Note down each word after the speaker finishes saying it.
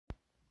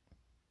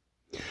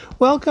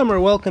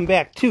Welcome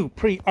back to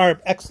Pre-Arb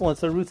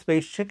Excellence, a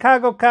roots-based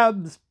Chicago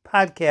Cubs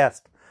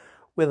podcast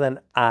with an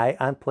eye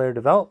on player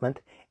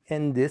development.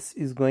 And this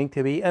is going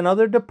to be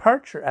another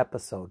departure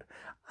episode.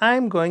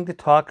 I'm going to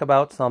talk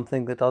about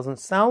something that doesn't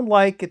sound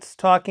like it's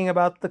talking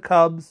about the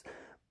Cubs,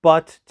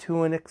 but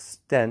to an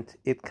extent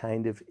it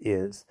kind of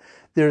is.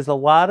 There's a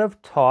lot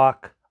of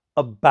talk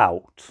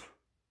about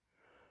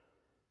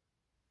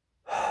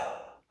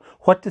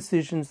what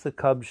decisions the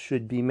Cubs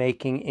should be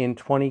making in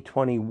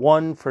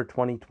 2021 for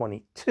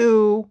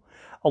 2022.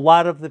 A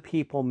lot of the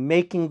people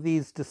making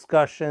these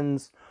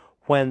discussions,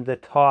 when the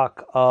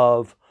talk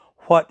of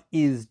what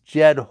is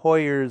Jed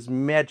Hoyer's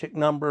magic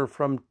number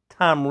from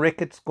Tom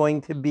Ricketts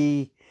going to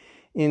be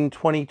in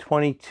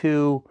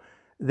 2022,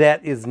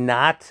 that is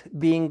not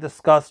being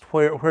discussed,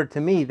 where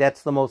to me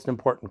that's the most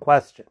important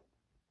question.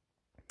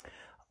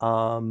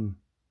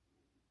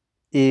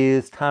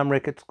 Is Tom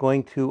Ricketts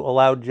going to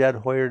allow Jed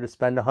Hoyer to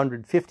spend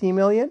 $150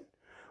 million?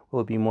 Will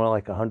it be more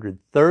like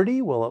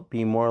 $130? Will it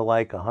be more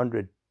like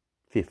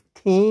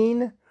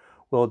 $115?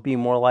 Will it be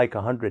more like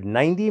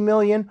 $190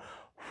 million?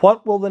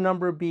 What will the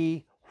number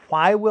be?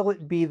 Why will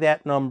it be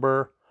that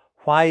number?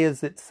 Why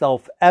is it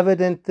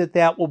self-evident that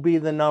that will be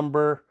the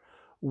number?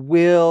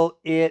 Will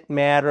it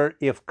matter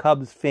if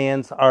Cubs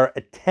fans are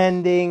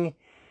attending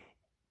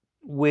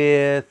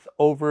with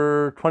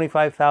over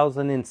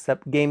 25,000 in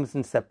games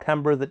in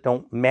September that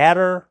don't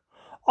matter?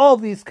 All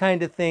these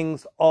kind of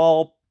things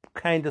all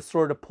kind of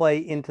sort of play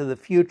into the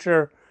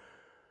future.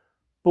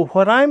 But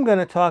what I'm going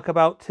to talk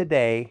about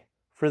today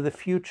for the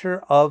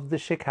future of the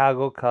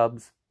Chicago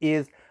Cubs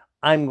is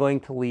I'm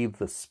going to leave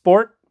the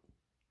sport.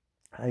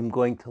 I'm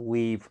going to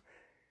leave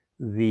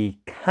the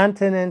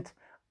continent.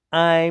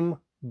 I'm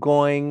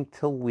going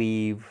to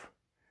leave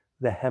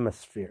the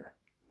hemisphere.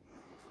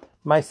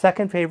 My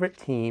second favorite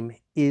team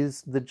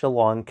is the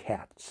Geelong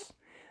Cats.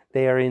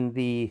 They are in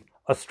the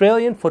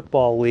Australian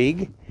Football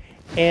League,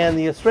 and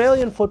the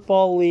Australian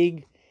Football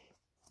League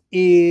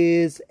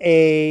is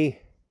there's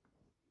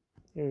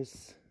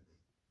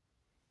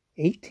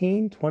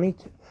 18,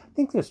 22, I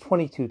think there's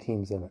 22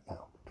 teams in it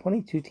now.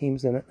 22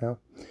 teams in it now.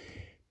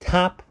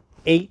 Top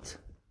 8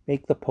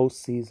 make the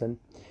postseason,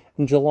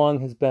 and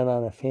Geelong has been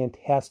on a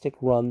fantastic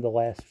run the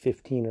last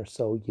 15 or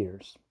so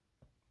years.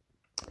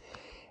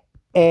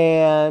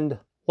 And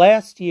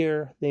last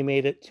year, they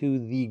made it to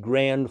the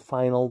grand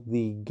final,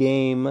 the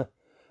game,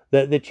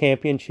 the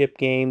championship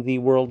game, the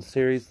World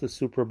Series, the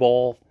Super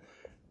Bowl,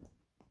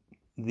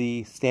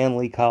 the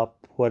Stanley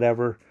Cup,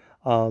 whatever.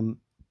 And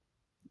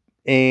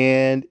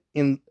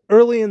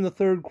early in the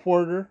third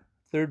quarter,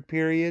 third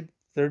period,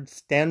 third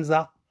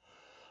stanza,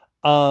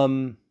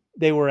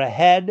 they were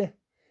ahead,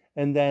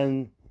 and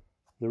then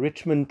the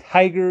Richmond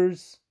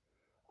Tigers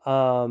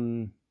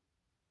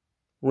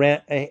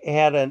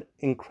had an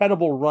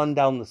incredible run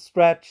down the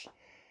stretch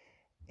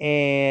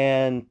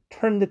and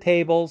turned the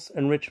tables,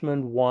 and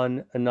Richmond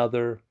won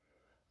another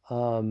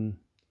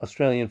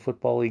Australian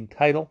Football League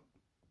title.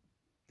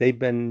 They've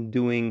been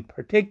doing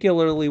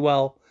particularly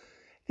well.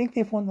 I think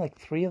they've won like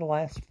 3 of the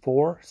last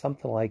 4,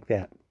 something like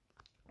that.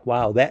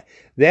 Wow,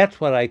 that's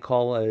what I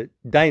call a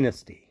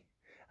dynasty.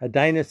 A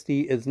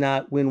dynasty is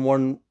not win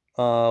one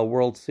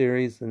World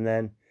Series and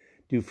then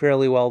do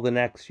fairly well the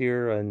next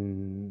year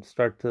and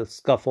start to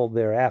scuffle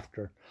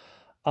thereafter.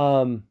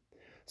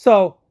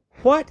 So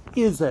what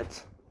is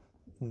it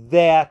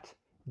that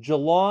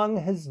Geelong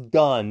has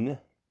done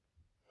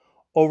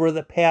over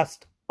the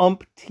past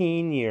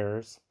umpteen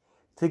years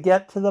to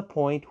get to the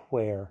point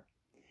where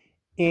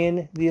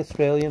in the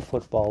Australian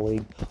Football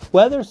League,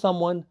 whether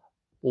someone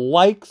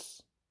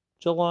likes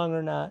Geelong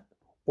or not,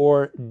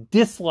 or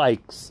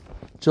dislikes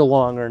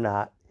Geelong or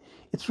not,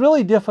 it's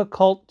really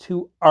difficult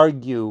to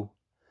argue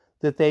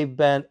that they've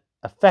been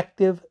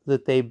effective,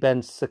 that they've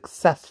been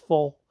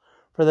successful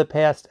for the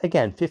past,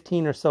 again,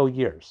 15 or so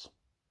years.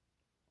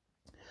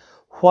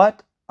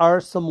 What are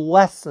some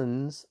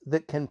lessons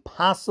that can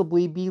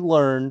possibly be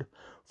learned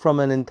from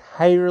an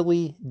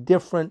entirely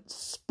different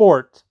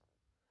sport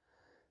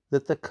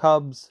that the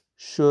Cubs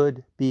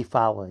should be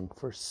following?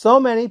 For so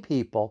many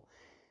people,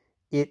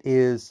 it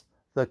is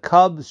the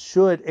Cubs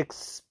should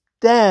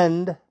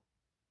extend,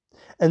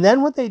 and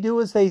then what they do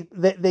is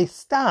they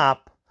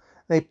stop.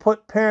 They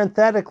put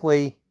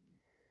parenthetically,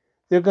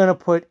 they're going to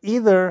put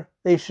either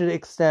they should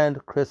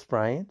extend Chris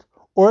Bryant,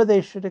 or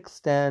they should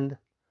extend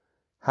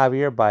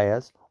Javier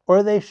Baez,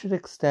 or they should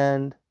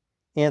extend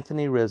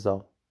Anthony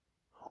Rizzo,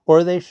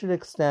 or they should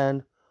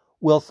extend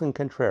Wilson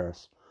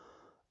Contreras.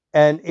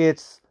 And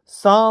it's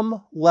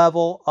some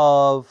level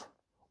of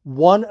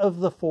one of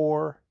the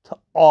 4 to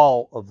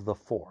all of the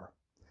 4.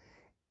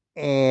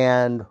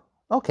 And,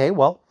 okay,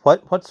 well,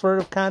 what sort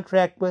of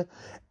contract with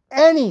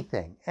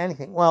anything?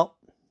 Well,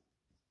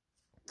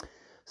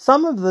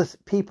 some of the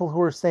people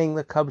who are saying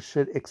the Cubs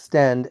should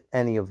extend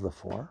any of the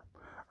 4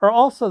 are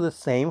also the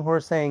same who are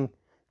saying,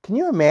 can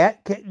you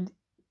imagine,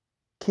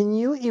 can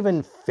you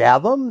even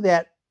fathom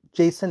that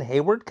Jason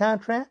Hayward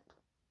contract?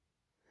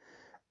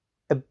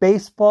 A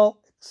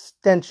baseball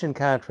extension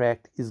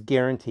contract is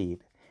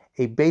guaranteed.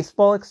 A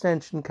baseball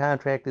extension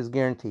contract is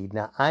guaranteed.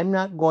 Now, I'm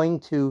not going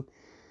to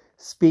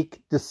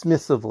speak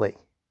dismissively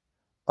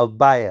of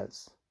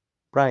Baez,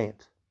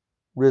 Bryant,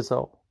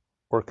 Rizzo,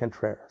 or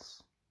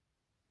Contreras.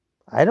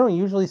 I don't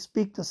usually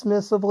speak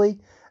dismissively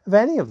of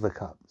any of the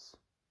Cubs.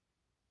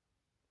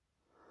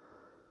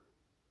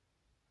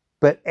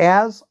 But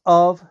as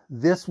of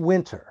this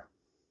winter,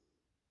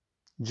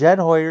 Jed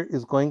Hoyer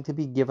is going to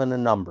be given a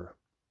number.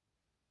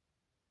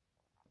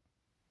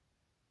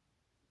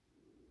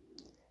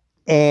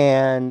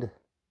 And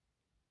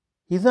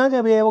he's not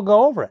going to be able to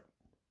go over it.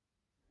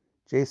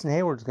 Jason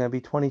Hayward's going to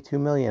be $22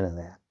 million of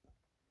that.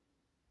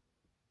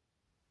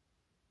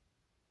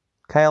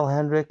 Kyle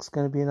Hendricks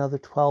going to be another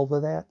 12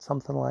 of that,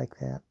 something like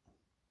that.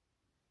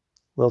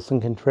 Wilson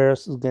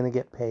Contreras is going to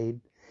get paid.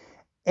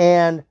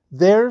 And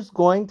there's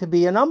going to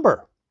be a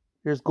number.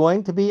 There's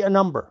going to be a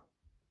number.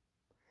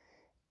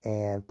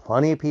 And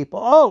plenty of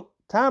people,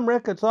 Tom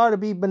Ricketts ought to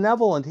be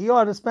benevolent. He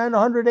ought to spend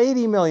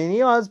 $180 million.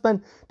 He ought to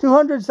spend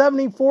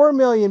 $274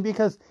 million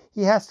because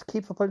he has to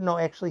keep the player. No,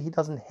 actually, he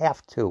doesn't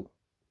have to.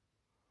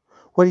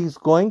 What he's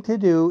going to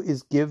do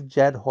is give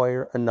Jed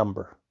Hoyer a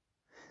number.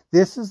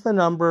 This is the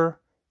number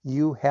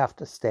you have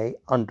to stay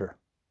under.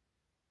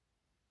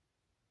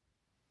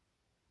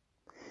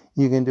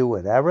 You can do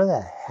whatever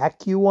the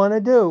heck you want to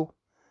do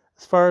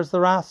as far as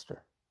the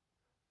roster.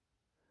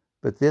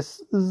 But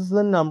this is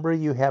the number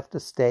you have to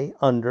stay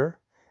under,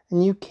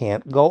 and you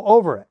can't go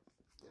over it.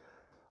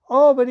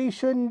 Oh, but he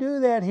shouldn't do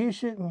that.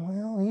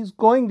 He's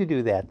going to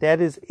do that.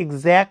 That is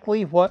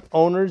exactly what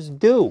owners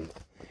do.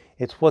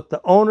 It's what the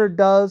owner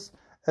does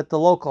at the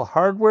local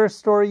hardware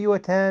store you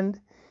attend.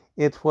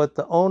 It's what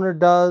the owner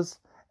does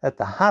at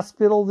the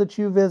hospital that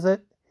you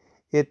visit.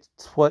 It's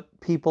what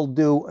people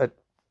do at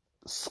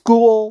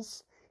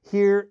schools.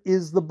 Here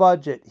is the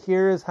budget.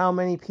 Here is how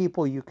many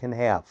people you can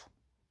have.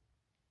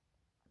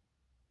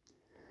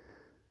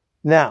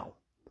 Now,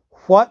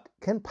 what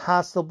can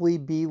possibly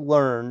be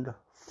learned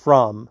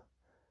from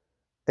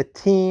a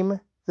team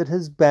that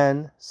has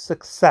been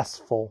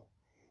successful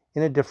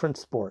in a different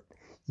sport?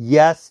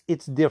 Yes,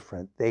 it's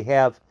different. They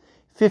have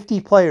 50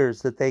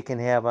 players that they can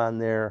have in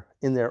their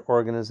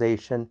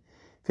organization.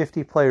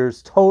 50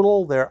 players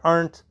total. There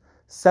aren't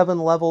 7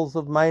 levels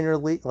of minor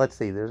league. Let's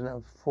see, there's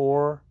not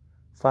 4,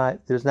 5.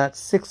 There's not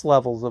 6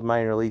 levels of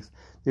minor leagues.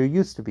 There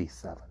used to be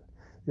 7.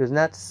 There's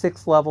not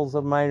 6 levels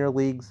of minor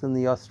leagues in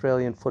the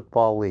Australian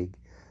Football League.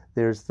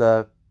 There's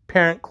the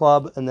parent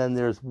club, and then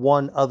there's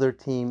one other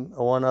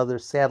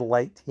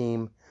satellite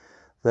team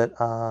that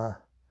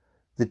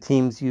the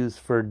teams use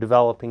for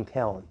developing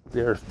talent.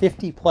 There are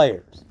 50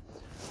 players.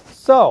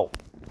 So,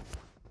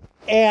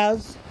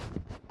 as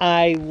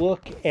I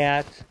look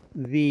at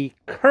the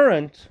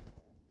current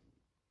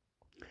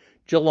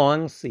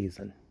Geelong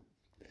season,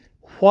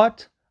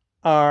 what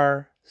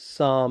are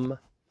some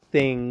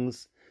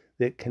things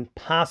that can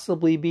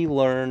possibly be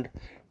learned,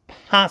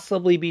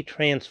 possibly be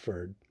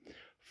transferred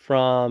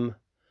from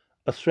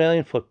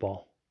Australian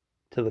football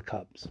to the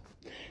Cubs?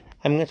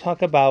 I'm going to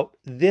talk about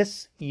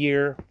this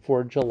year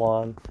for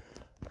Geelong.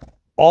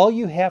 All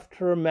you have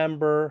to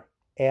remember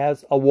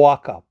as a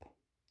walk-up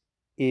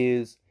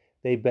is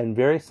they've been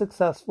very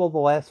successful the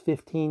last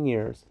 15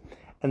 years,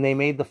 and they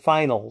made the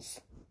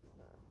finals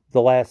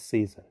the last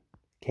season.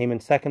 Came in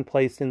second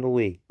place in the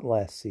league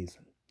last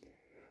season.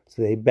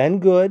 So they've been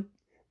good.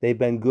 They've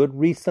been good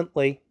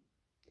recently.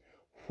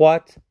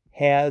 What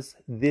has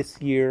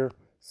this year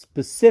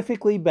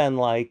specifically been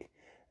like,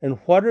 and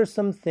what are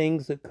some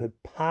things that could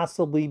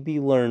possibly be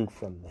learned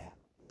from that?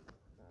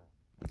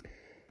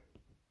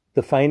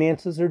 The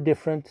finances are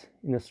different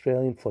in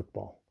Australian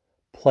football.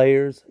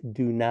 Players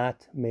do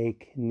not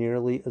make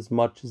nearly as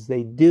much as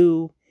they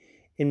do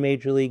in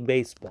Major League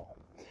Baseball.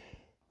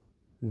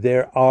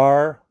 There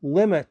are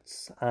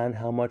limits on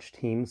how much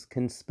teams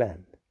can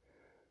spend.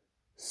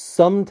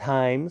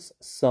 Sometimes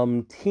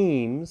some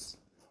teams,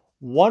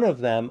 one of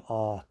them,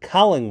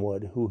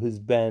 Collingwood, who has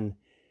been,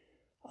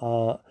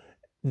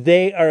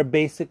 they are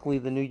basically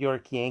the New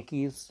York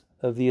Yankees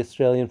of the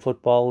Australian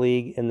Football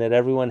League, in that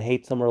everyone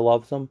hates them or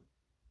loves them.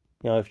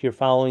 You know, if you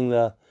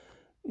follow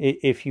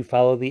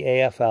the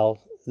AFL,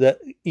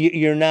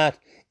 you're not,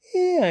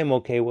 I'm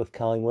okay with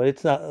Collingwood.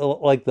 It's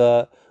not like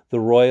the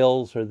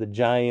Royals or the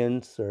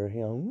Giants, or,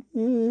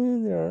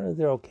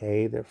 they're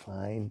okay, they're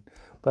fine.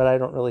 But I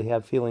don't really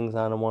have feelings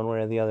on them one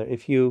way or the other.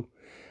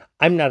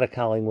 I'm not a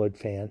Collingwood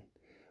fan,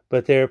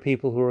 but there are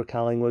people who are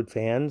Collingwood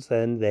fans,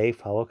 and they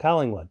follow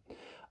Collingwood.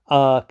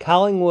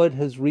 Collingwood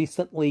has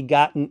recently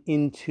gotten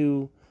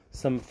into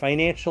some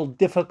financial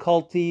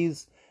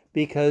difficulties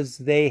because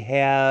they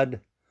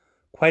had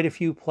quite a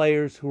few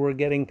players who were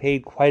getting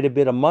paid quite a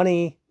bit of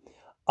money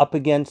up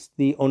against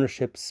the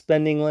ownership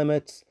spending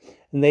limits,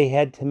 and they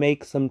had to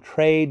make some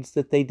trades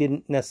that they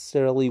didn't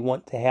necessarily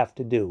want to have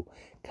to do.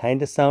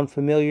 Kind of sound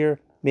familiar?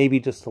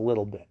 Maybe just a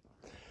little bit.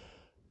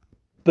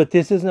 But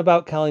this isn't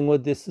about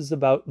Collingwood. This is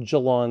about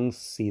Geelong's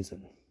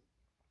season.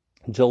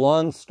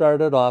 Geelong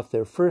started off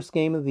their first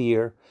game of the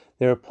year.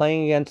 They were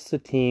playing against a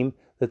team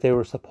that they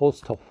were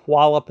supposed to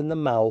wallop in the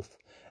mouth,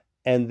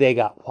 and they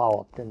got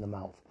walloped in the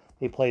mouth.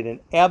 They played an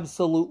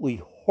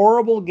absolutely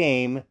horrible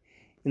game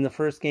in the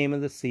first game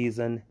of the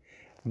season,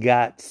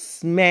 got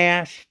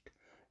smashed,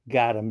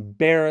 got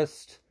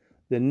embarrassed.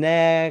 The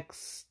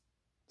next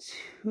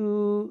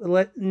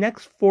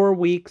 4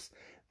 weeks,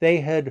 they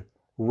had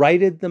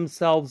righted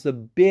themselves a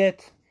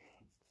bit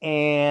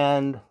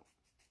and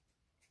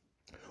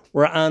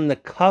were on the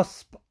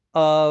cusp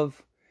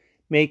of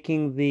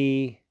making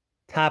the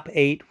top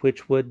 8,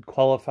 which would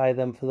qualify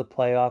them for the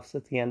playoffs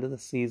at the end of the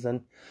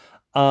season.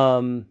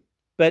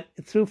 But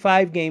through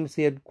 5 games,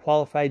 they had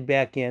qualified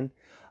back in.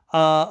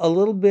 A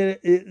little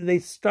bit, they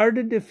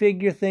started to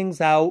figure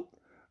things out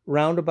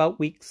around about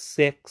week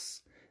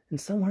 6. And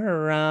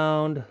somewhere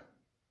around,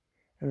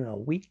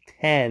 week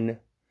 10,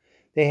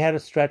 they had a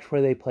stretch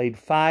where they played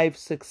 5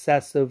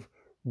 successive,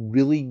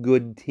 really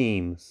good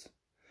teams.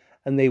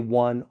 And they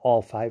won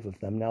all 5 of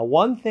them. Now,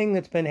 one thing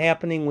that's been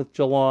happening with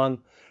Geelong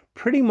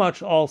pretty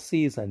much all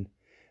season,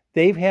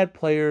 they've had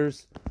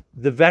players,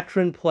 the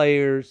veteran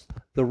players,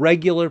 the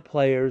regular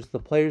players, the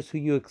players who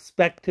you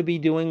expect to be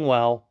doing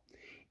well,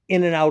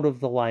 in and out of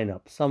the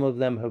lineup. Some of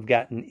them have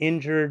gotten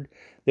injured.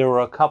 There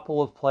were a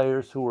couple of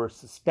players who were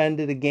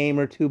suspended a game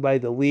or 2 by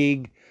the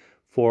league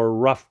for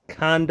rough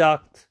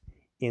conduct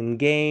in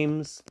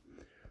games.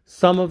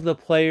 Some of the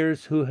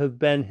players who have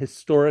been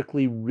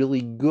historically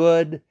really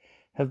good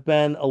have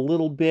been a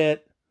little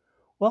bit,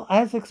 well,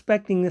 I was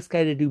expecting this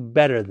guy to do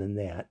better than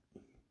that.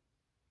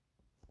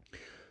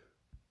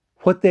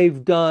 What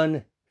they've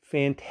done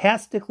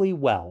fantastically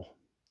well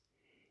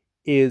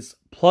is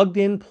plugged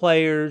in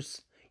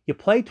players. You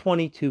play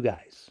 22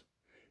 guys.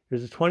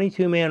 There's a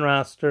 22-man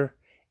roster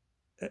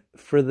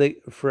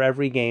for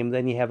every game.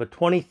 Then you have a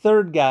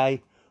 23rd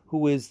guy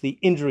who is the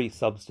injury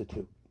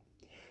substitute.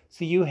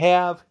 So you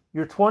have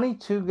your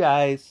 22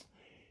 guys.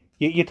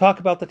 You talk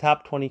about the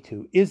top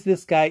 22. Is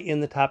this guy in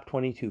the top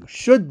 22?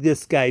 Should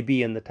this guy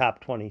be in the top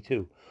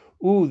 22?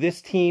 Ooh,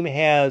 this team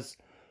has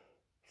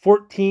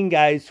 14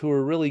 guys who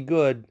are really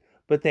good,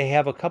 but they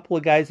have a couple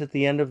of guys at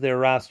the end of their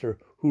roster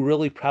who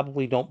really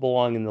probably don't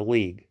belong in the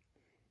league.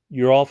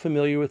 You're all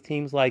familiar with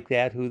teams like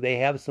that, who they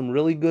have some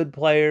really good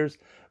players,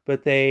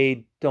 but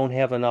they don't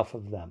have enough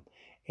of them.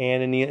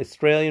 And in the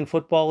Australian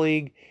Football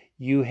League,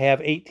 you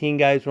have 18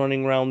 guys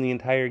running around the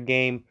entire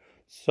game,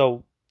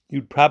 so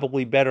you'd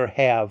probably better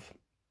have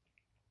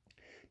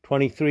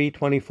 23,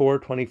 24,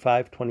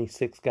 25,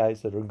 26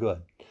 guys that are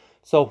good.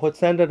 So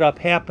what's ended up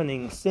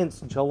happening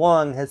since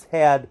Geelong has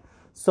had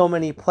so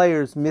many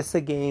players miss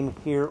a game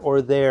here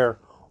or there,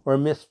 or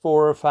miss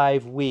 4 or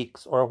 5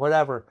 weeks or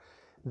whatever,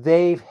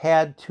 they've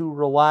had to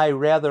rely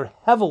rather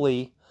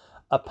heavily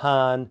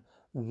upon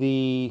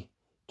the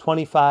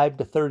 25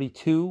 to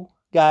 32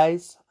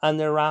 guys on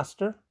their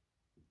roster.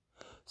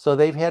 So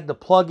they've had to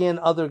plug in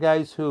other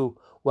guys who,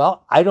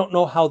 well, I don't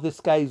know how this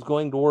guy is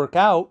going to work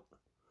out,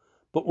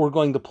 but we're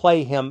going to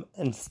play him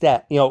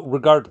instead,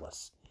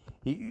 regardless.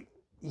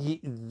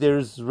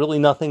 There's really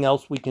nothing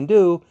else we can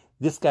do.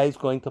 This guy's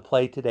going to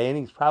play today, and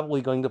he's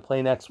probably going to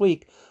play next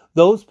week.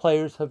 Those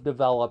players have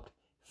developed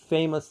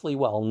famously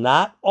well.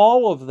 Not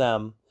all of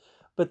them,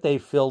 but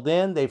they've filled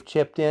in, they've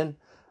chipped in.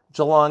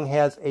 Geelong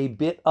has a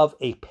bit of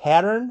a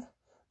pattern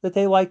that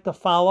they like to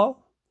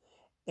follow,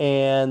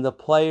 and the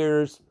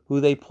players who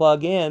they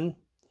plug in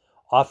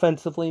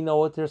offensively know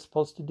what they're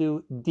supposed to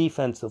do,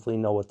 defensively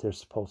know what they're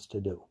supposed to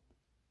do.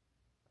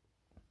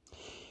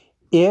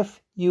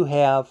 If you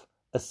have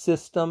a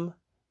system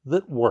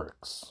that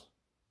works,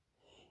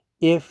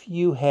 if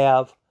you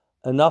have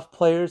enough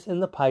players in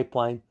the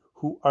pipeline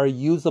who are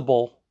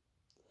usable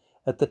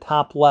at the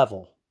top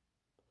level,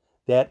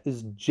 that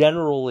is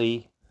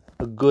generally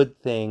a good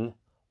thing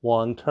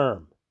long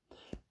term.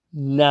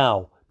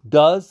 Now,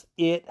 does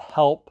it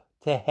help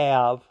to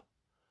have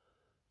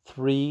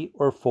 3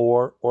 or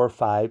 4 or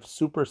 5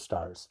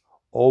 superstars?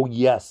 Oh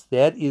yes,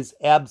 that is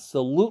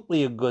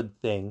absolutely a good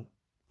thing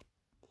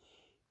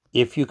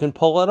if you can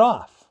pull it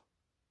off.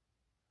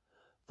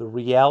 The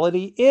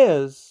reality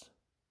is,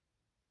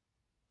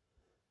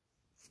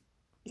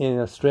 in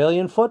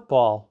Australian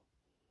football,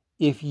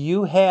 if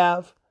you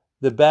have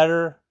the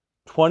better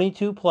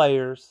 22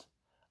 players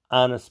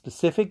on a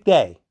specific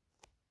day,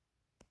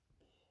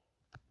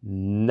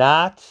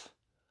 not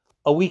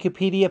a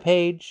Wikipedia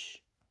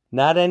page,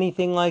 not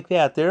anything like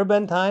that. There have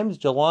been times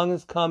Geelong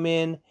has come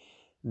in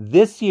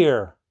this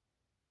year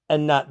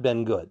and not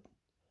been good.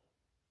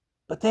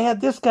 But they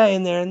had this guy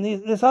in there and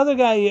this other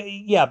guy,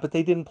 yeah, but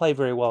they didn't play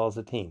very well as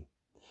a team.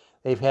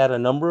 They've had a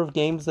number of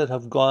games that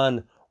have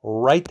gone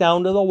right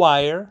down to the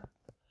wire,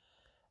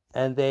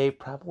 and they've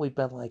probably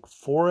been like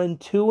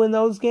 4-2 in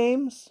those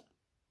games.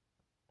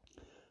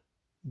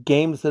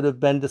 Games that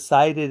have been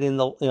decided in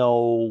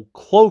the,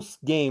 close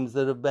games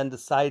that have been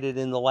decided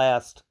in the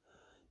last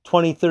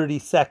 20, 30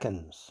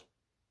 seconds.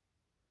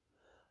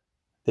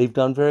 They've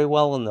done very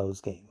well in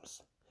those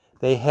games.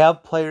 They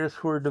have players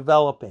who are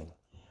developing.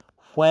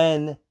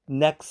 When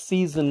next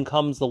season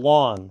comes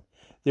along,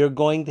 they're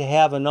going to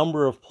have a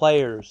number of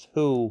players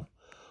who,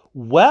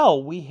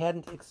 well, we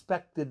hadn't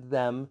expected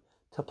them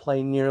to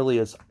play nearly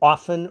as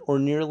often or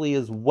nearly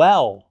as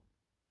well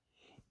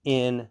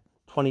in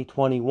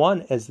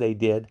 2021 as they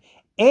did,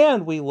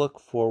 and we look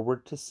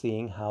forward to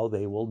seeing how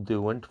they will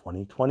do in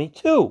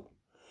 2022,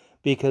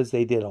 because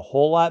they did a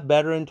whole lot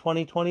better in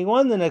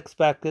 2021 than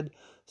expected,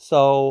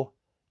 so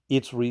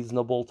it's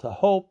reasonable to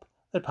hope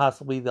that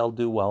possibly they'll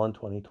do well in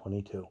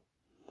 2022.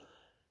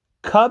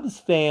 Cubs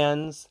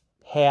fans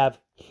have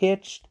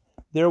hitched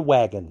their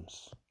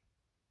wagons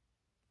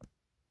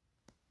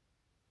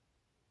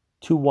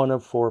to one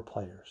of four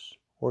players,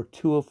 or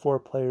two of four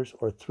players,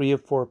 or three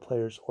of four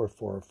players, or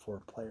four of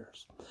four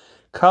players.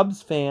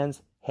 Cubs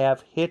fans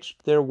have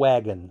hitched their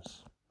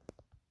wagons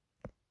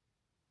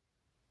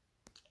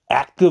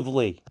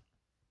actively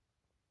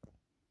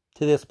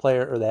to this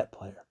player or that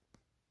player,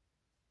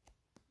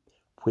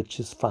 which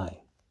is fine.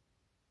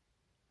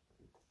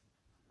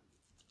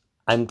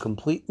 I'm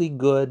completely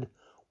good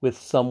with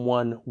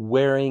someone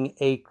wearing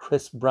a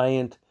Chris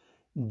Bryant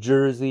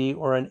jersey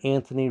or an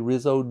Anthony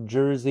Rizzo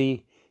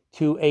jersey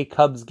to a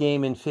Cubs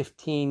game in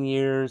 15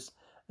 years,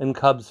 and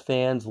Cubs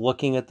fans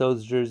looking at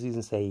those jerseys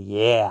and say,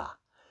 yeah,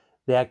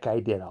 that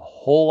guy did a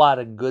whole lot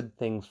of good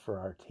things for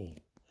our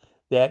team.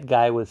 That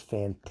guy was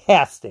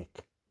fantastic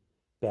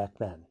back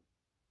then.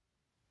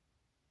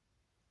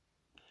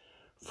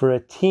 For a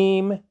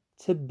team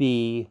to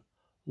be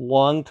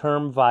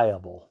long-term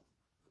viable,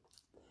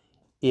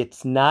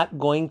 it's not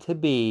going to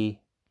be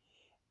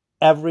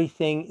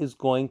everything is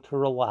going to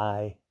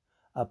rely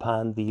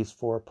upon these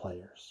four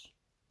players.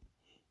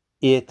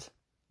 It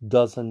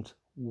doesn't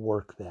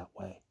work that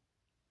way.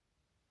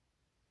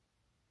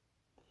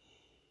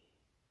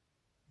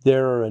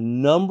 There are a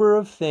number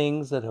of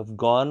things that have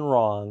gone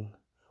wrong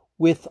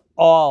with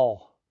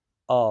all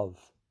of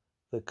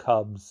the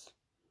Cubs'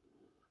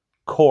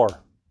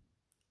 core,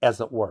 as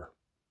it were.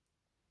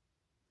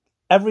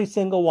 Every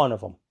single one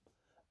of them,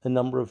 a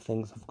number of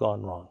things have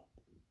gone wrong.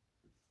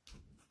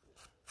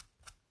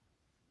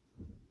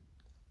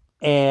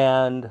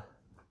 And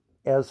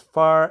as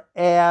far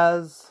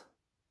as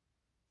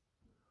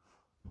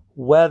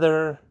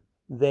whether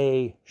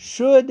they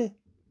should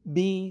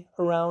be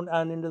around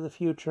on into the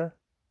future,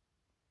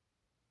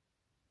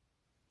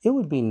 it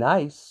would be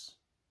nice,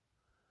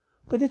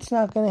 but it's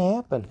not going to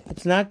happen.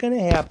 It's not going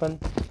to happen.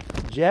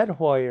 Jed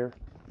Hoyer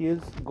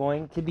is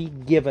going to be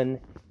given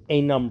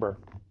a number.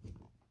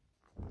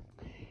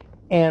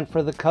 And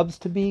for the Cubs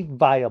to be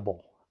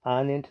viable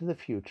on into the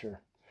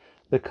future,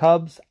 the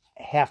Cubs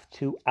have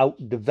to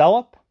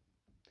outdevelop,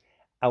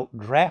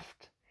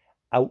 outdraft,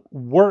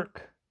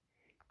 outwork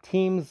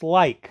teams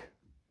like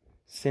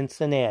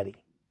Cincinnati,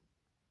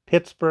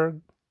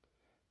 Pittsburgh,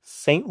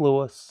 St.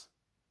 Louis,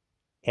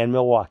 and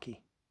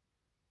Milwaukee.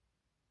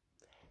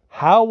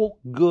 How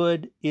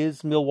good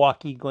is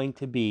Milwaukee going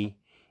to be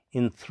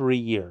in 3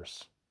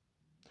 years?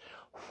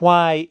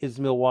 Why is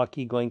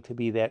Milwaukee going to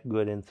be that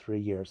good in 3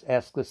 years?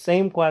 Ask the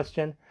same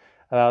question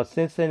about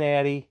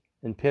Cincinnati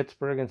and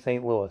Pittsburgh and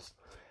St. Louis.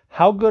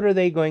 How good are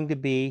they going to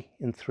be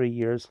in 3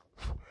 years?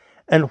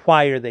 And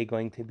why are they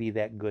going to be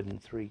that good in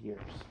 3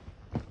 years?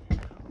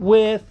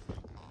 With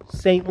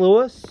St.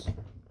 Louis,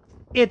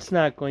 it's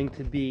not going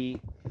to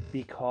be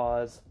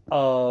because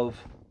of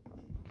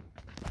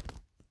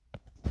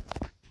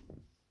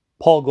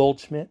Paul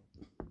Goldschmidt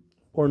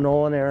or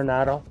Nolan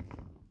Arenado.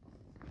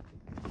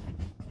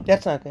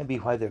 That's not going to be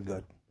why they're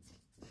good.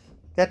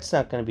 That's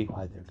not going to be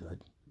why they're good.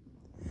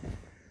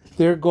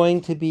 They're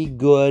going to be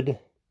good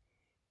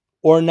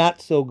or not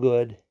so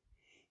good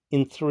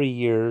in 3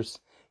 years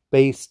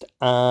based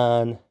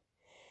on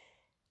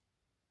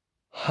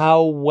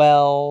how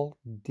well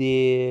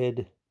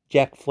did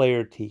Jack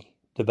Flaherty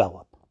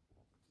develop?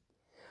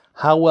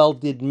 How well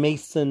did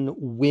Mason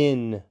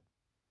Wynn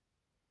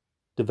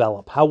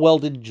develop? How well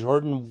did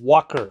Jordan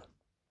Walker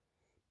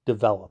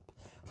develop?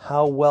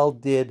 How well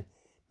did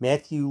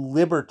Matthew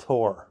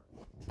Liberatore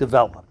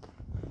develop?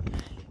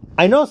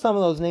 I know some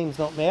of those names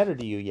don't matter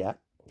to you yet.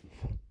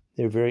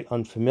 They're very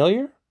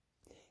unfamiliar.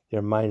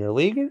 They're minor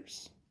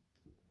leaguers.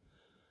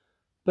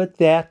 But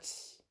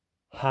that's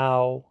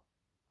how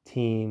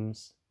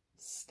teams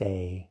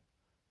stay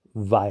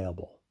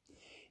viable.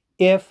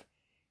 If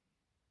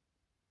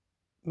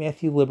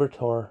Matthew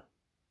Liberatore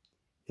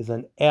is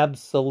an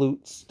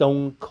absolute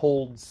stone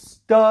cold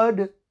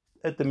stud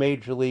at the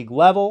major league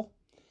level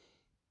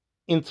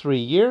in 3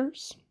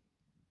 years,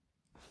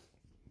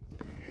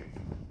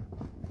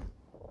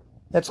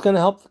 that's going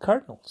to help the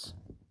Cardinals.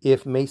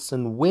 If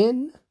Mason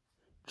Wynn,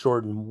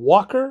 Jordan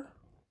Walker,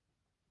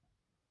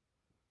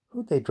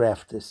 who'd they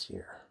draft this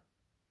year?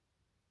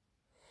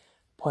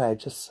 Boy, I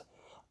just...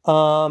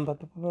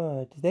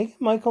 did they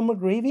get Michael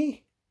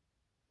McGreevy?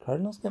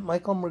 Cardinals get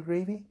Michael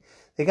McGreevy?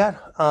 They got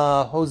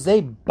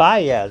Jose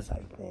Baez,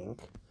 I think.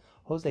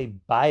 Jose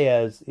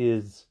Baez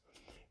is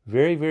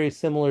very, very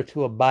similar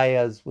to a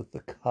Baez with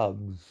the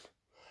Cubs.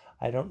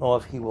 I don't know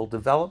if he will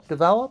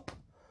develop,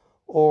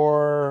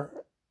 or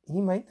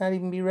he might not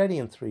even be ready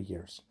in 3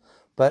 years.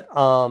 But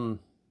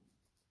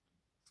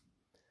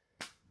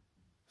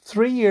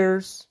 3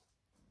 years,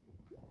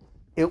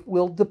 it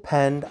will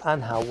depend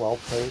on how well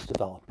players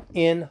develop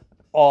in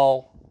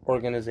all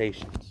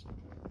organizations.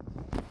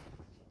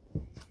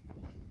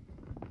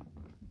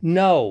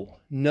 No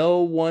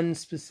one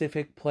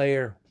specific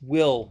player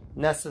will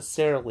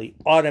necessarily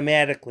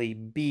automatically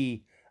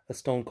be a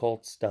stone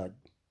cold stud.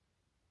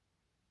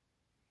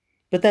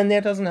 But then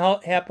that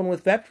doesn't happen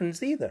with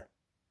veterans either.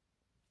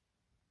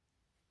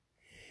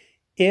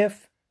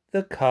 If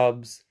the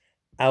Cubs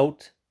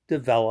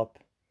outdevelop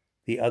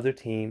the other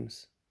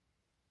teams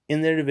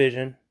in their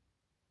division,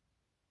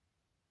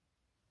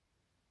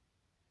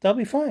 they'll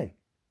be fine.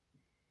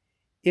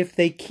 If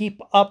they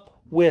keep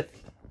up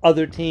with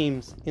other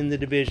teams in the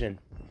division,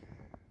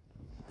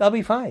 they'll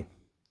be fine.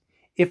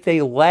 If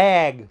they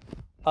lag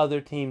other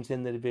teams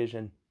in the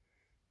division,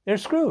 they're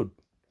screwed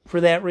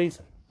for that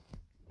reason.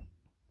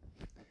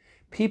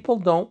 People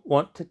don't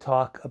want to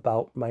talk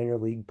about minor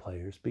league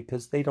players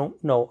because they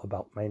don't know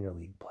about minor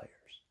league players.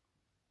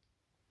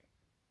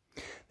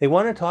 They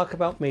want to talk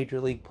about major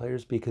league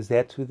players because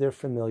that's who they're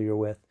familiar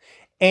with.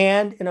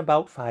 And in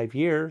about 5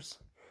 years,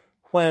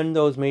 when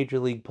those major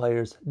league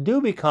players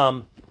do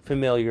become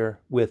familiar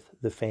with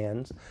the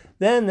fans,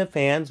 then the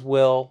fans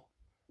will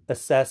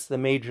assess the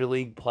major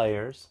league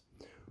players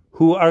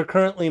who are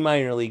currently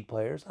minor league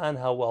players on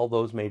how well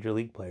those major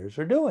league players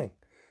are doing.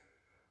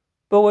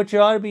 But what you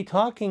ought to be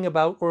talking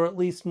about, or at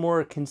least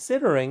more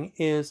considering,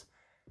 is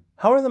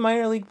how are the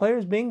minor league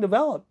players being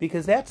developed?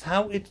 Because that's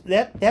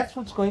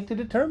what's going to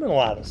determine a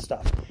lot of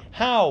stuff.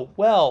 How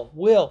well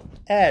will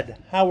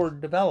Ed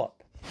Howard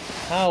develop?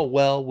 How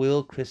well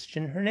will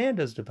Christian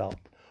Hernandez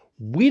develop?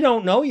 We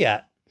don't know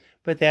yet,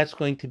 but that's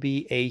going to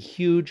be a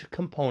huge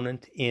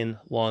component in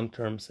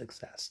long-term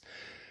success.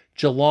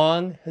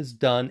 Geelong has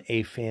done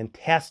a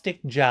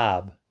fantastic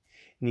job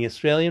in the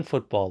Australian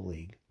Football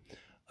League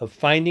of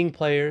finding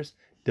players,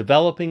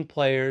 developing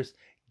players,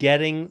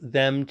 getting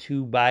them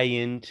to buy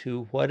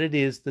into what it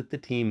is that the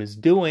team is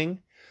doing.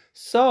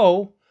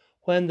 So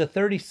when the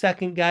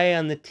 32nd guy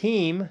on the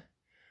team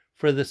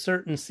for the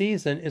certain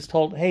season is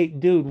told, hey,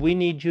 dude, we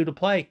need you to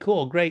play.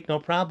 Cool, great, no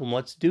problem.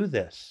 Let's do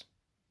this.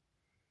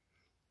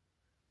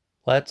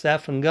 Let's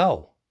effing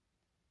go.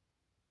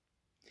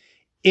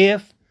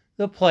 If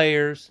the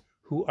players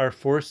who are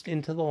forced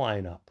into the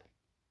lineup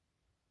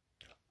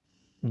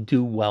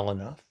do well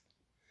enough,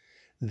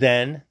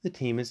 then the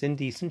team is in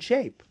decent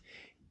shape.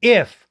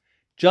 If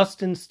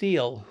Justin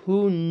Steele,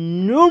 who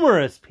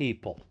numerous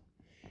people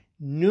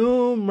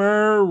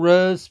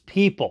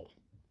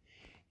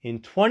in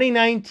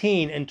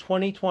 2019 and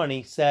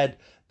 2020 said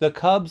the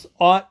Cubs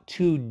ought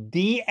to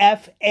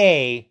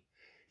DFA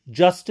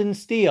Justin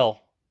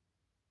Steele.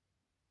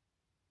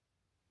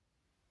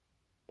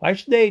 Why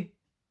should they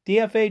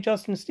DFA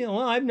Justin Steele?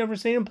 Well, I've never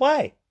seen him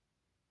play.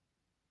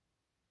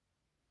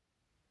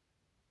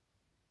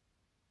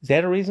 Is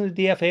that a reason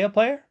to DFA a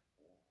player?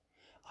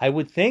 I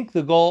would think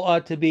the goal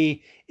ought to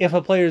be, if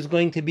a player is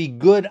going to be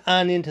good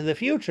on into the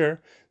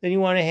future, then you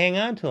want to hang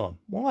on to him.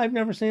 Well, I've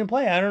never seen him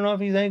play. I don't know if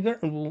he's any good.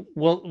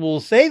 We'll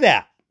say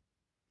that.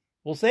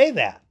 We'll say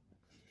that.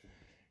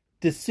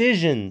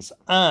 Decisions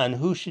on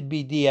who should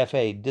be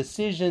DFA.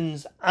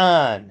 Decisions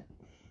on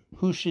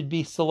who should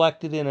be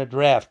selected in a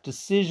draft.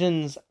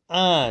 Decisions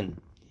on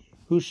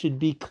who should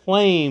be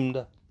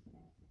claimed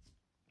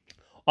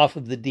off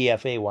of the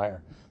DFA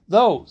wire.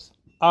 Those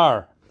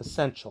are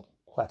essential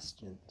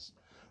questions.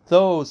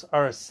 Those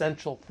are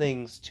essential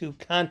things to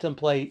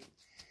contemplate,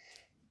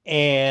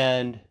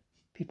 and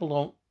people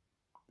don't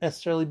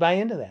necessarily buy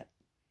into that.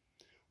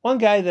 One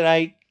guy that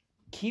I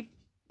keep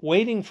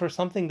waiting for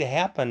something to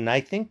happen, I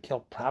think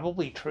he'll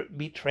probably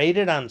be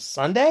traded on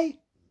Sunday.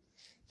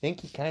 I think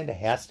he kind of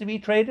has to be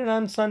traded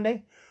on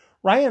Sunday.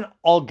 Ryan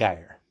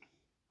Allgaier.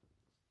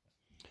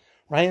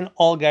 Ryan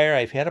Allgaier,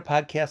 I've had a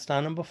podcast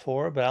on him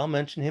before, but I'll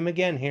mention him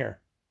again here.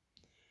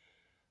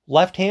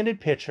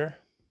 Left-handed pitcher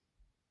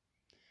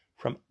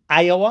from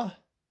Iowa,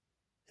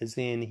 as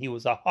in he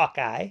was a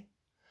Hawkeye.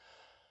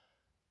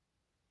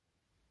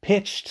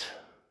 Pitched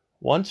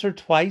once or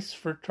twice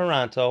for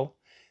Toronto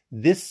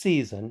this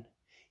season.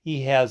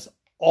 He has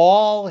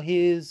all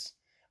his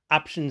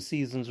option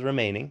seasons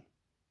remaining.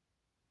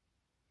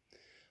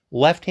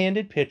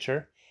 Left-handed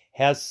pitcher,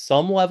 has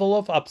some level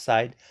of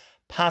upside,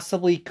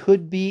 possibly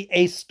could be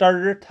a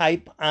starter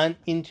type on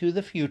into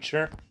the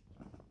future.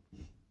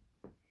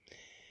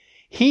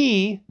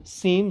 He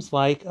seems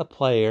like a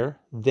player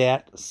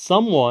that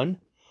someone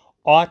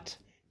ought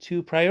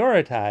to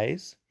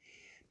prioritize,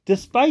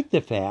 despite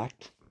the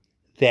fact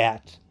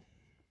that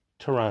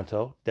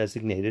Toronto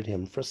designated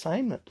him for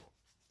assignment.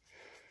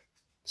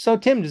 So,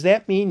 Tim, does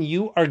that mean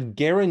you are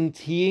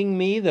guaranteeing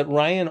me that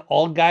Ryan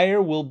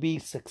Allgaier will be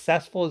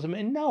successful as a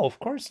man? No, of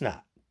course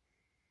not.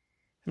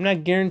 I'm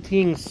not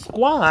guaranteeing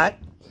squat.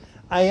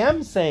 I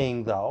am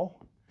saying, though,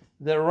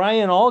 that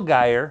Ryan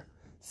Allgaier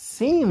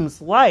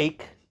seems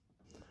like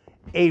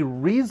a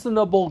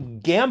reasonable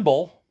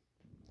gamble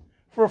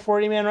for a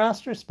 40-man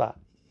roster spot.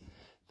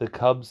 The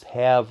Cubs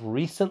have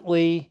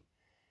recently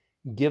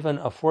given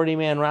a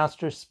 40-man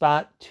roster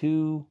spot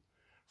to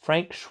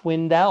Frank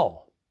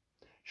Schwindel.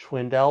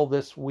 Schwindel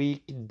this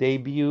week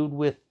debuted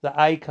with the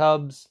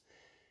iCubs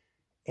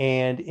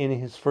And in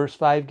his first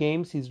 5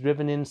 games, he's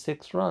driven in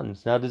 6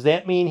 runs. Now, does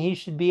that mean he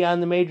should be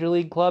on the Major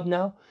League club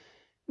now?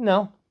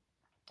 No.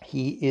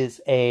 He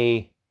is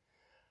a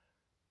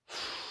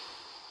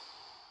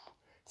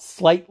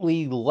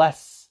slightly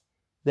less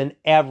than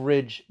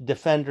average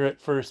defender at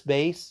first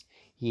base.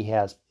 He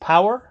has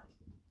power.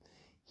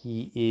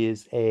 He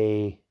is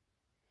a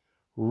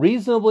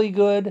reasonably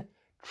good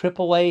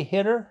AAA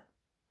hitter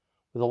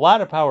with a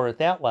lot of power at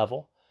that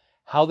level.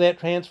 How that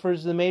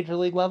transfers to the Major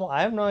League level,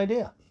 I have no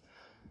idea.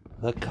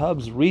 The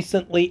Cubs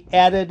recently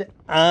added,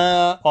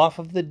 off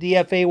of the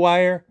DFA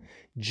wire,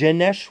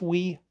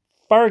 Janeshwi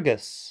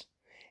Fargas,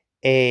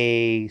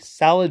 a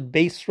solid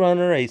base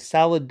runner, a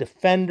solid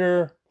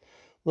defender,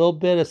 a little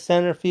bit of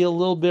center field, a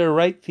little bit of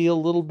right field,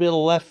 a little bit of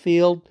left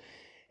field.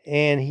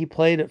 And he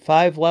played at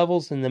 5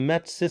 levels in the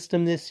Mets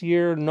system this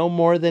year, no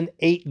more than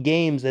 8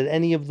 games at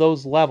any of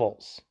those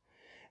levels.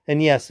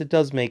 And yes, it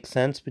does make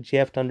sense, but you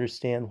have to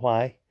understand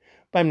why.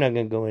 But I'm not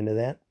going to go into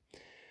that.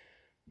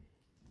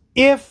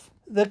 If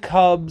the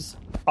Cubs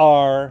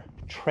are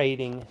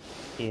trading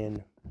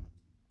in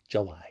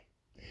July,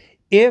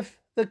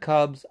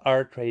 because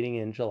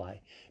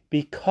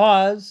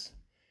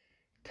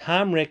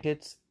Tom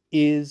Ricketts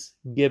is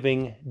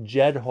giving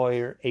Jed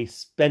Hoyer a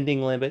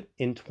spending limit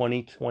in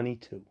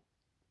 2022.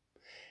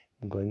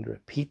 I'm going to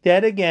repeat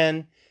that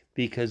again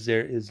because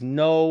there is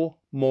no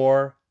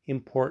more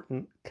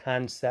important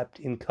concept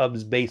in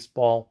Cubs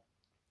baseball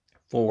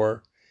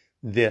for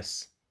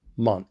this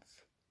month.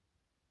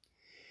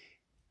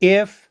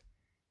 If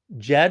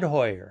Jed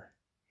Hoyer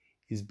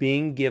is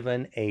being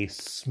given a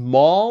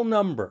small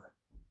number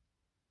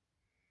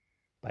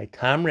by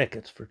Tom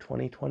Ricketts for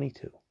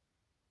 2022,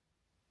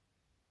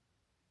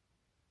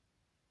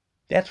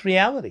 that's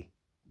reality.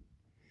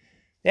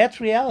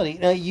 That's reality.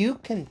 Now, you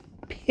can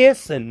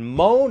piss and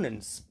moan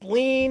and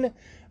spleen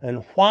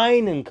and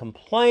whine and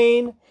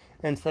complain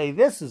and say,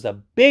 this is a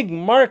big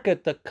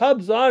market, the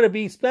Cubs ought to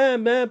be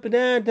spent.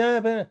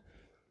 Doesn't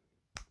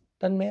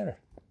matter.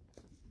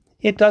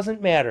 It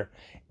doesn't matter.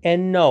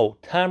 And no,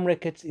 Tom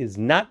Ricketts is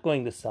not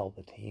going to sell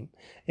the team.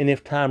 And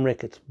if Tom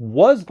Ricketts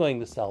was going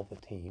to sell the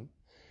team,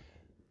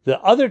 the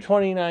other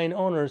 29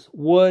 owners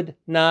would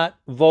not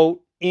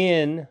vote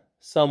in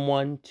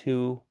someone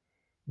to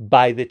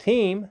buy the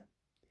team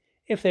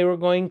if they were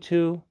going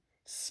to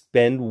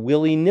spend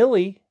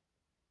willy-nilly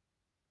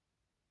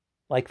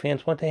like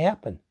fans want to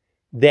happen.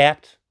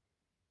 That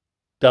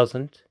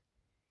doesn't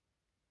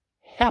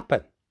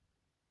happen.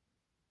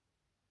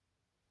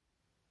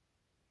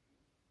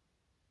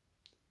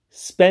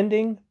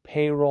 Spending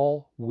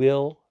payroll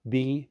will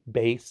be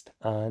based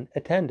on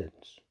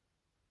attendance.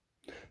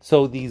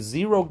 So these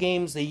 0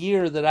 games a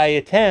year that I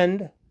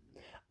attend,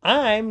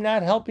 I'm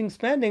not helping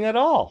spending at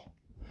all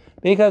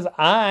because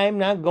I'm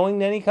not going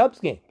to any Cubs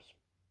games.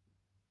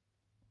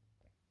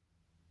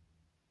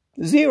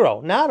 0,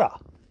 nada.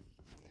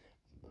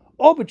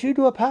 Oh, but you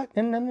do a pot.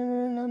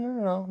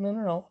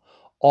 No.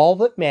 All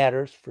that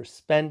matters for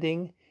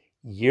spending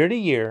year to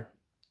year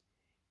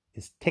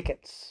is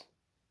tickets.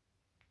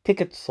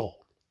 Tickets sold.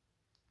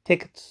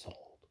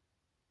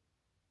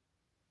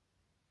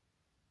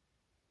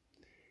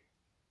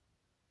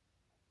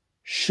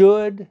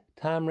 Should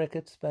Tom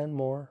Ricketts spend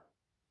more?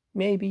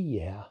 Maybe,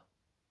 yeah.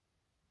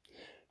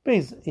 But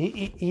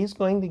he's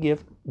going to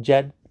give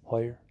Jed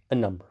Hoyer a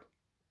number.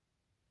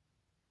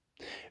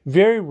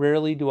 Very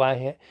rarely do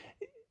I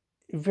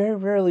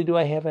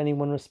have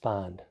anyone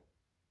respond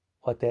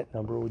what that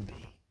number would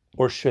be,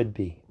 or should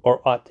be,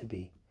 or ought to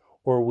be,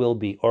 or will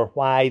be, or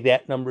why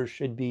that number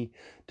should be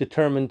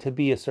determined to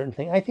be a certain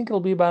thing. I think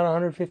it'll be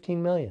about $115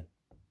 million.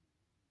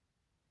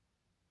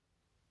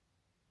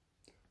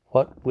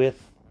 What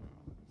with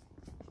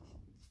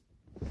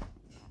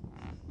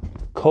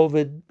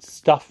COVID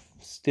stuff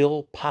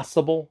still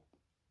possible,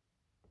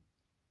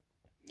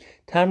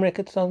 Tom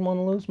Ricketts doesn't want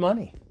to lose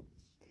money.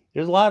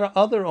 There's a lot of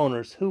other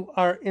owners who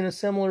are in a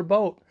similar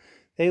boat.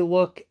 They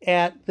look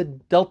at the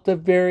Delta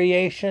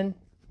variation.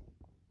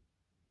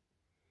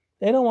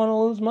 They don't want to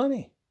lose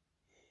money.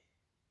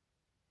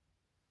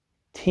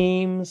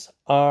 Owners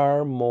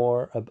are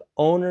more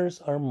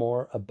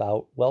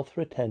about wealth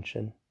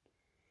retention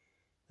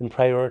than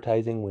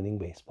prioritizing winning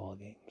baseball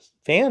games.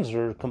 Fans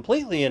are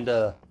completely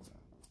into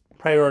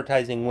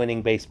prioritizing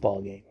winning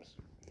baseball games.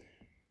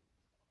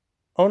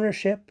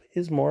 Ownership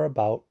is more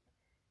about,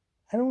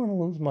 I don't want to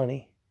lose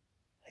money.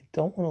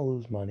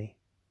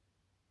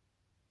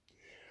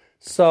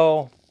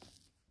 So,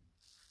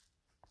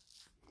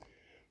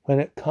 when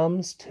it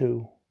comes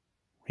to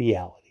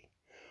reality,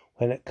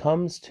 when it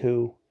comes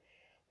to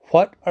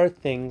what are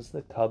things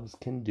the Cubs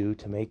can do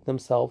to make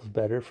themselves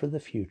better for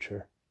the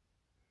future,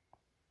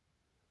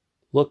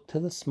 look to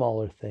the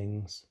smaller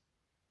things.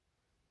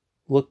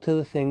 Look to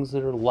the things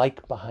that are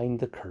like behind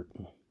the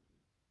curtain.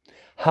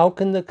 How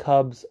can the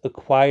Cubs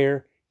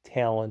acquire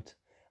talent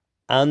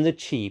on the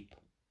cheap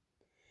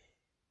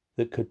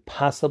that could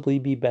possibly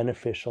be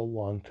beneficial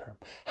long term?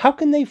 How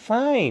can they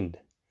find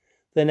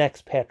the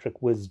next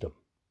Patrick Wisdom?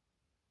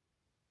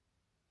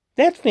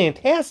 That's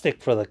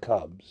fantastic for the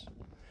Cubs.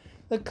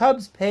 The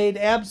Cubs paid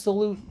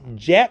absolute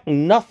jack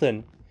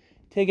nothing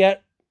to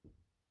get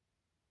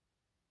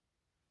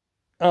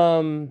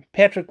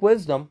Patrick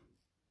Wisdom,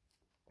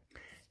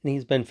 and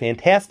he's been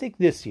fantastic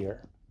this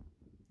year.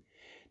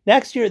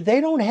 Next year, they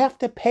don't have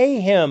to pay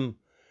him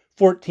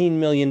 $14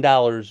 million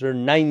or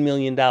 $9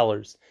 million.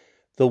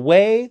 The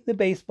way the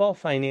baseball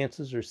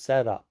finances are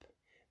set up,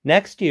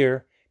 next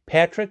year,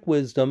 Patrick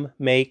Wisdom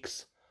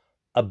makes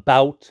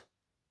about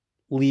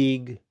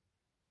league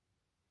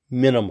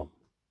minimum.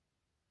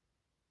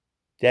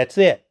 That's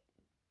it.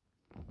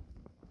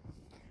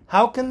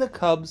 How can the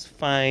Cubs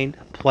find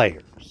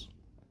players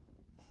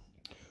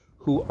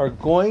who are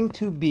going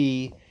to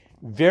be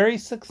very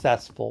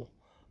successful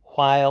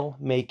while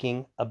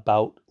making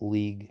about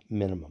league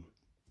minimum?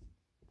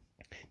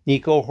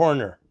 Nico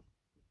Hoerner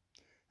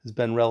has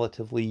been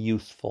relatively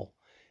useful.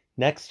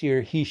 Next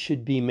year, he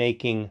should be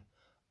making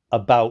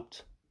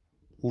about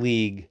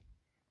league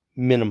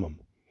minimum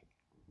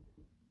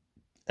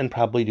and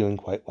probably doing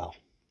quite well.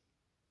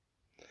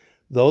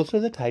 Those are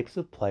the types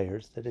of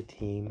players that a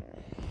team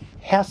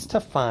has to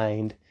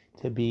find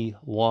to be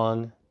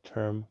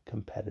long-term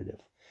competitive.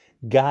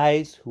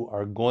 Guys who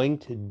are going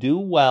to do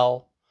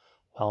well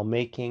while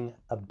making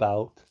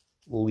about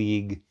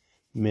league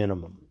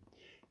minimum.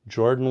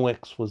 Jordan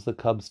Wicks was the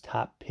Cubs'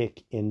 top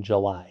pick in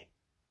July.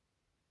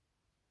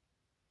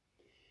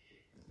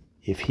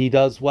 If he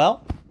does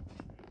well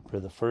for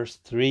the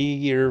first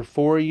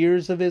 4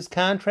 years of his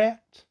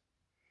contract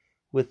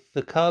with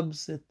the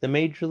Cubs at the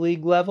major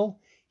league level,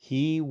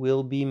 he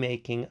will be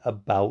making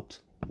about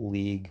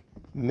league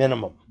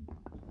minimum.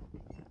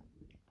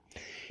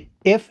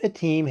 If a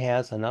team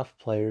has enough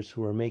players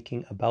who are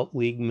making about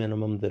league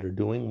minimum that are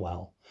doing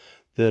well,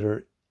 that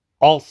are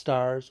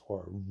all-stars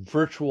or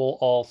virtual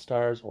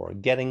all-stars or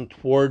getting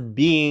toward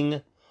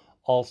being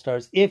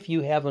all-stars, if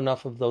you have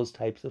enough of those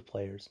types of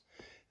players,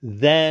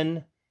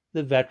 then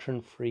the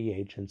veteran free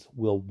agents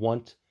will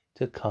want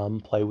to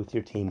come play with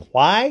your team.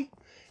 Why?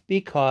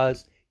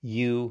 Because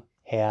you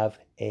have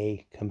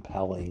a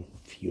compelling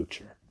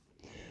future.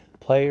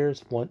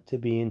 Players want to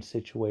be in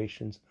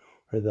situations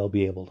where they'll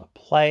be able to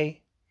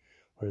play,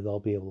 where they'll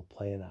be able to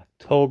play in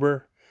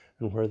October,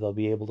 and where they'll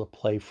be able to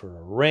play for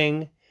a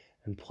ring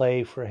and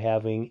play for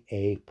having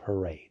a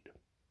parade.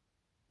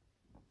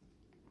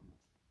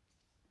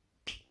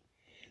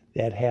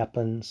 That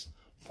happens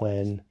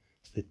when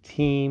the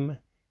team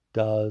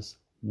does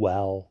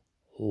well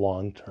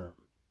long term.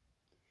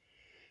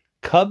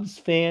 Cubs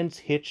fans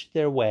hitched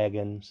their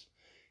wagons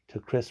to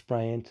Chris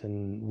Bryant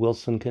and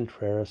Wilson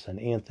Contreras and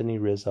Anthony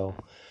Rizzo,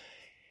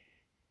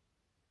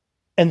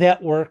 and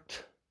that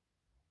worked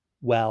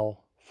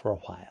well for a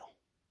while.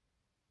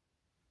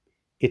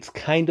 It's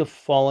kind of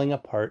falling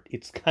apart.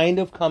 It's kind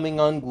of coming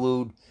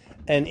unglued,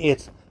 and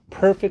it's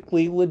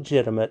perfectly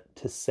legitimate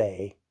to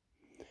say,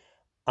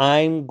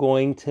 I'm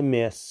going to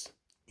miss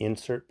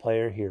insert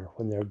player here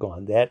when they're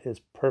gone. That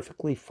is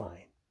perfectly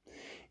fine.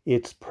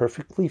 It's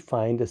perfectly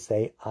fine to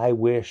say, I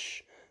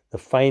wish the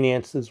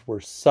finances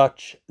were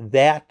such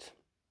that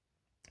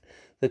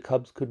the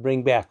Cubs could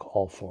bring back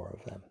all 4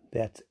 of them.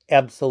 That's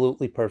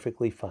absolutely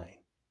perfectly fine.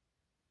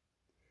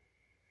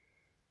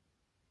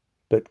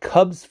 But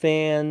Cubs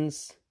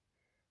fans,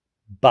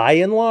 by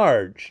and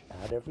large,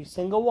 not every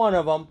single one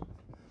of them,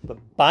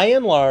 but by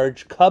and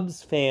large,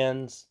 Cubs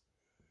fans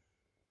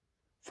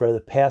for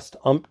the past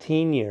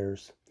umpteen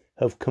years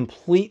have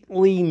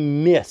completely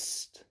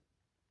missed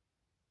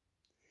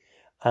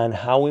on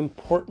how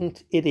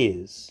important it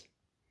is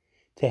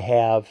to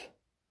have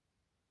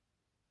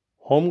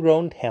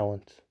homegrown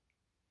talent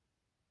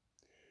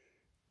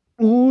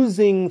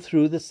oozing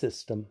through the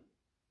system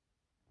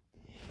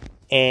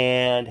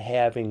and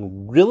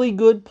having really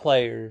good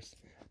players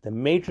at the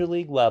major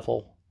league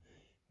level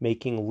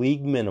making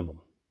league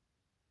minimum.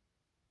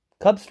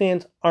 Cubs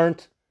fans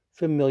aren't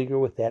familiar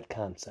with that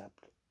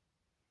concept.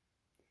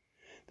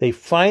 They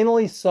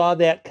finally saw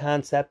that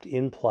concept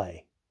in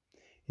play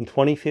in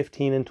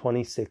 2015 and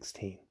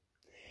 2016.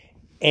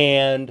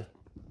 And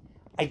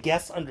I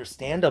guess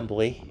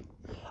understandably,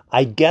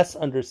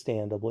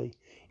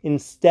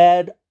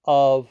 instead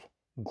of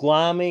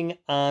glomming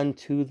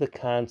onto the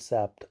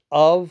concept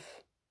of,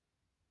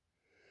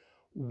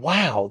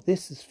 wow,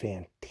 this is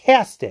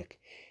fantastic,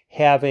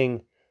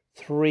 having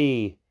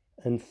 3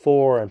 and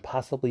 4 and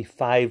possibly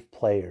 5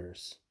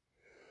 players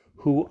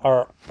who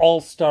are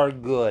all-star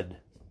good,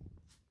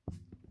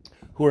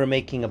 who are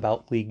making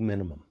about league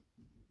minimum.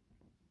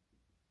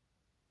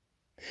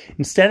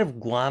 Instead of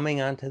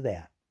glomming onto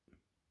that,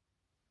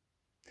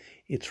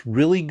 it's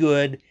really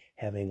good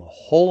having a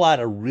whole lot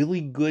of really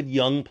good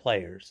young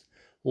players.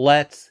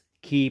 Let's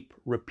keep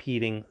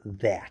repeating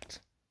that.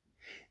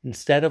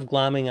 Instead of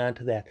glomming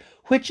onto that,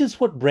 which is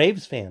what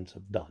Braves fans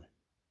have done,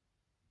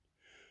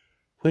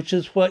 which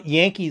is what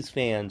Yankees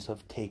fans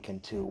have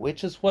taken to,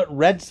 which is what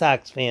Red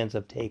Sox fans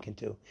have taken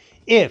to.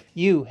 If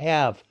you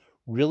have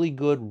really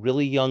good,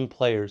 really young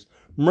players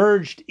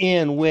merged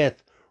in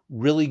with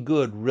really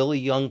good, really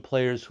young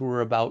players who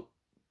are about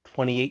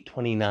 28,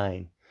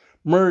 29,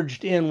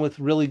 merged in with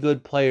really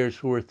good players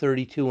who are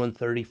 32 and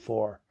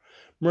 34,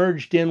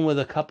 merged in with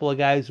a couple of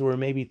guys who were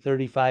maybe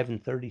 35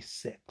 and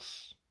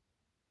 36.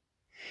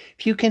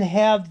 If you can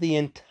have the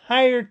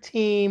entire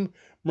team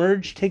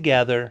merged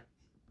together,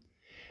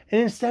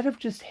 and instead of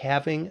just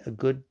having a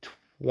good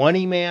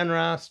 20-man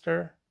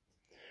roster,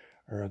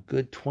 or a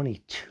good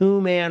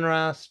 22-man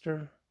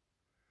roster,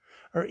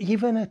 or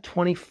even a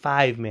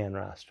 25-man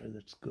roster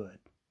that's good,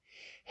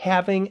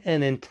 having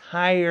an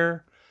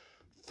entire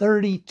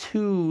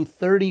 32,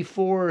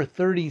 34,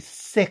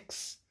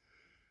 36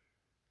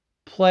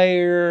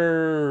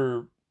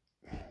 player,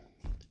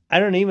 I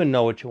don't even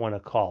know what you want to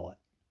call it.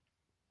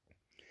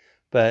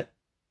 But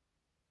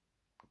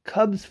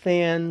Cubs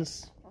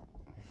fans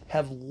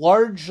have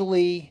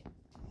largely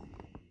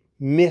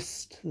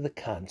missed the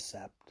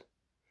concept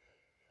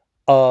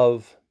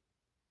of,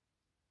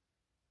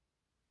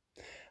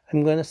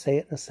 I'm going to say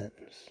it in a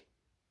sentence.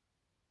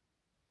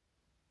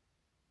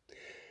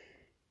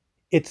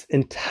 It's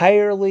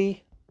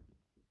entirely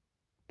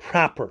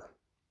proper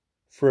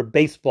for a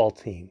baseball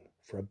team,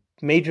 for a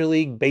Major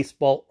League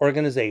Baseball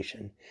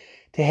organization,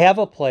 to have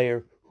a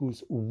player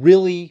who's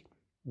really,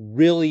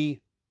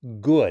 really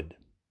good.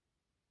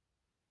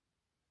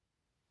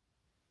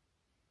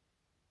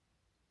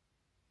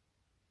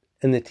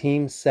 And the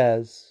team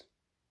says,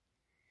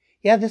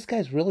 yeah, this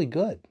guy's really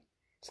good.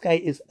 This guy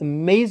is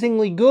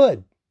amazingly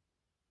good.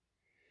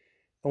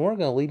 And we're going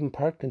to leave him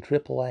parked in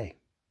AAA.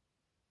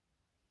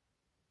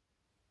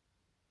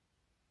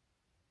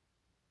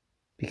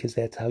 Because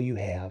that's how you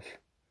have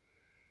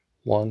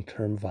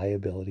long-term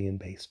viability in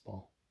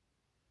baseball.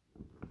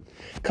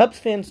 Cubs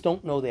fans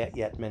don't know that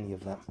yet, many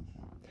of them.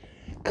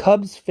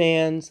 Cubs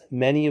fans,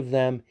 many of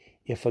them,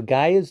 if a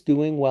guy is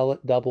doing well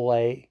at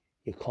AA,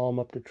 you call him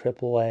up to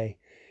AAA.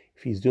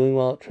 If he's doing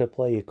well at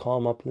AAA, you call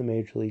him up in the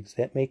major leagues.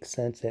 That makes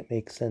sense, that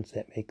makes sense,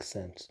 that makes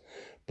sense.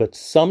 But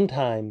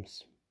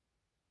sometimes,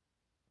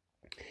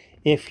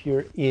 if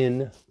your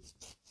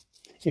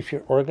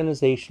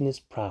organization is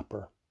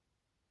proper,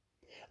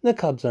 the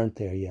Cubs aren't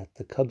there yet.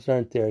 The Cubs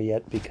aren't there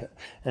yet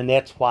and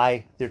that's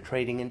why they're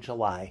trading in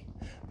July.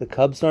 The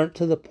Cubs aren't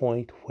to the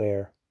point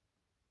where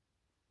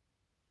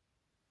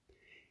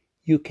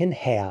you can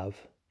have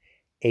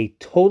a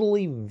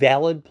totally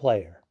valid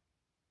player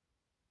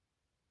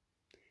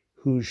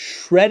who's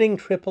shredding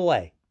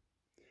AAA,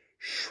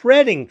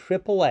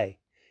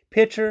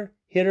 pitcher,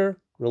 hitter,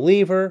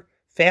 reliever,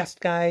 fast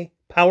guy,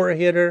 power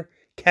hitter,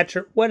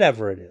 catcher,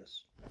 whatever it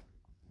is.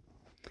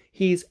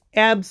 He's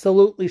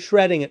absolutely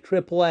shredding at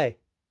AAA.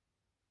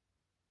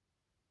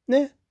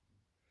 Nah,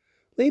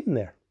 leave him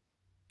there.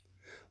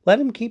 Let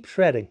him keep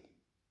shredding.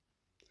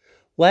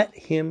 Let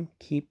him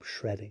keep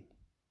shredding.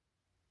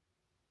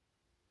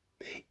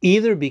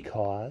 Either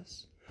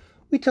because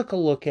we took a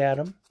look at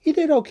him, he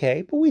did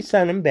okay, but we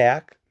sent him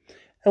back,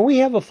 and we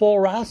have a full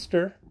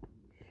roster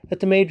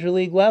at the major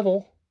league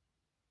level.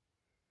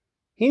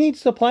 He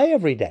needs to play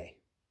every day.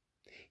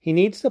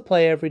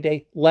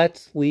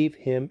 Let's leave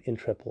him in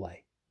AAA.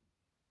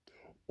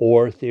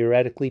 Or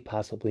theoretically,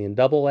 possibly in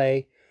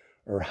AA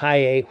or high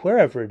A,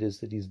 wherever it is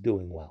that he's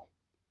doing well.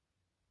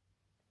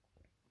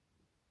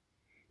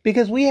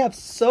 Because we have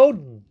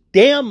so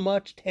damn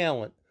much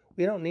talent,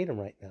 we don't need him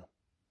right now.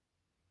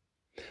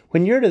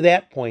 When you're to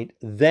that point,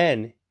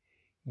 then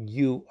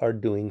you are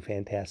doing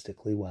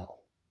fantastically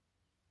well.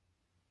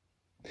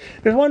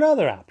 There's one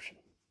other option.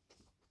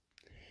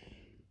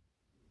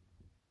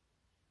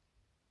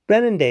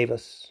 Brennen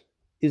Davis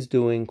is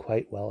doing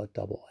quite well at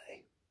AA.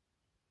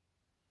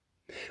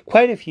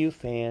 Quite a few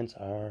fans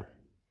are,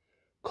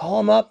 call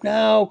him up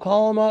now.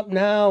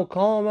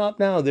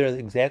 They're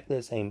exactly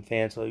the same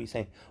fans. So you're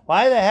saying,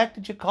 why the heck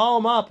did you call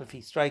him up if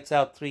he strikes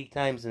out 3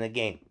 times in a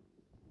game?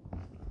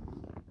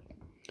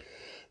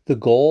 The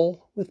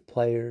goal with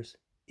players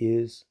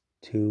is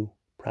to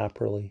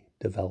properly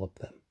develop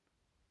them.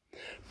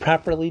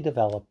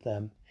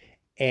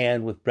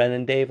 And with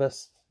Brennen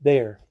Davis,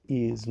 there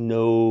is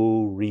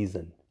no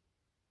reason.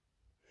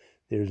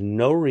 There's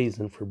no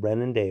reason for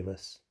Brennen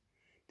Davis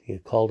to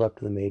get called up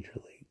to the major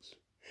leagues.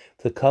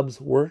 If the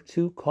Cubs were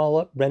to call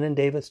up Brennen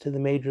Davis to the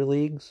major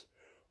leagues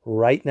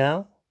right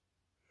now,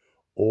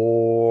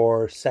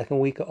 or second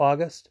week of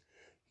August,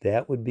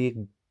 that would be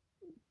a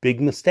big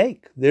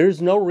mistake.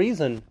 There's no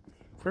reason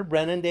for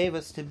Brennen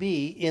Davis to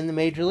be in the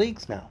major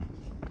leagues now.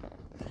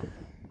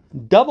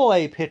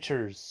 AA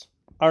pitchers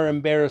are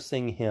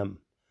embarrassing him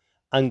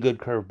on good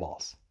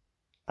curveballs,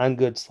 on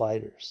good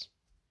sliders.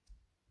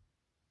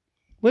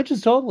 Which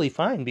is totally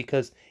fine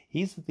because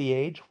he's at the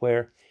age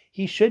where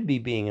he should be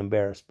being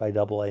embarrassed by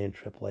AA and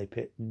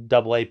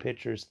AA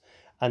pitchers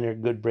on their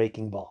good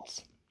breaking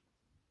balls.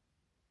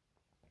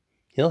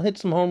 He'll hit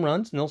some home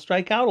runs and he'll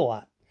strike out a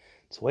lot.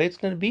 It's the way it's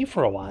going to be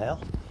for a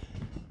while.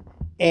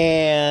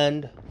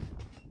 And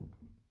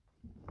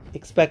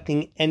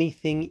expecting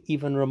anything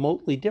even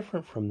remotely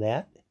different from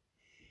that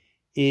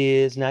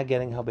is not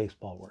getting how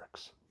baseball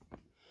works.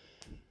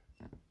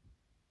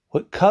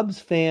 What Cubs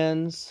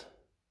fans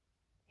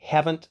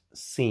haven't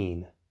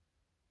seen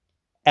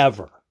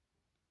ever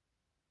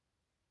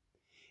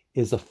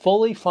is a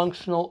fully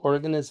functional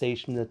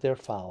organization that they're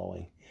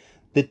following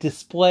that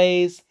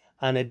displays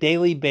on a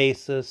daily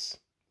basis,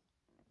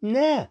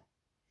 nah,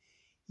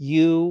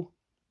 you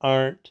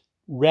aren't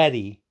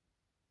ready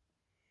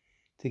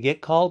to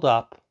get called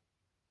up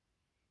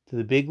to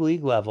the big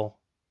league level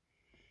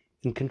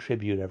and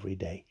contribute every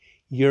day.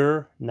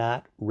 You're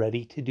not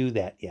ready to do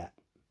that yet.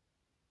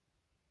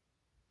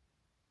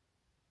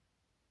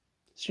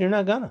 So you're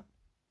not gonna.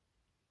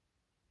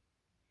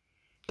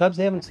 Cubs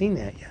haven't seen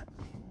that yet.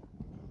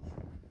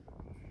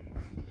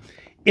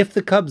 If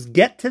the Cubs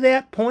get to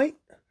that point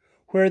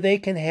where they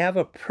can have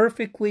a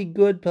perfectly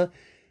good...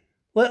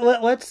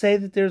 Let's say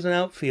that there's an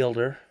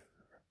outfielder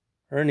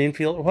or an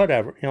infielder,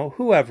 whatever,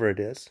 whoever it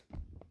is.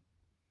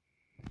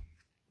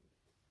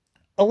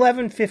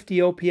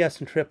 1150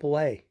 OPS in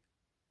AAA.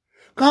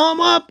 Call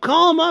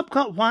him up.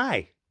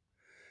 Why?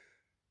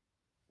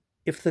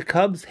 If the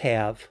Cubs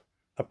have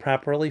a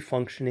properly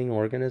functioning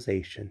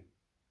organization,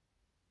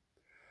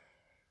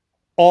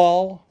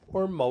 all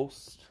or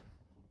most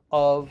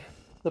of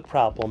the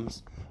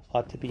problems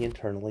ought to be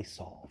internally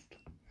solved.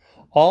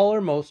 All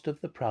or most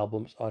of the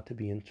problems ought to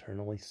be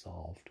internally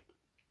solved.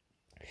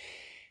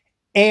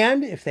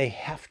 And if they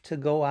have to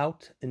go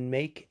out and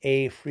make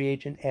a free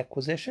agent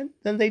acquisition,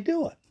 then they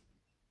do it.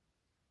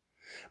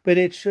 But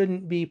it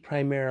shouldn't be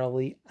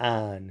primarily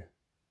on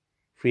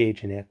free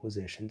agent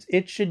acquisitions.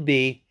 It should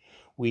be,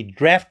 we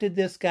drafted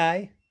this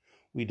guy,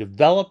 we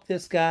developed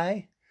this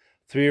guy,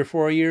 3 or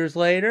 4 years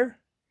later,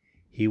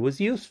 he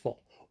was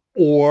useful.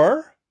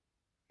 Or,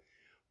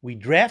 we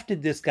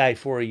drafted this guy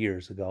 4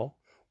 years ago,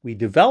 we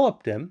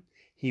developed him,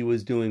 he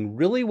was doing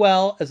really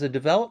well as a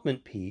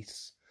development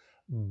piece,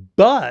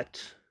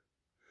 but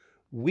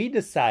we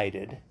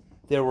decided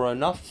there were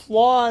enough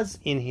flaws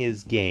in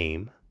his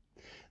game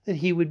that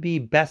he would be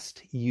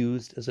best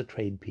used as a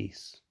trade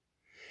piece.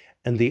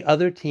 And the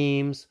other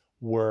teams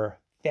were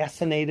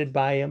fascinated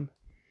by him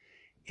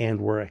and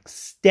were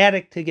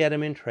ecstatic to get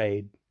him in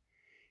trade.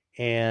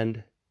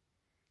 And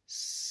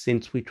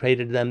since we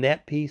traded them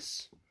that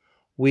piece,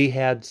 we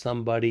had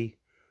somebody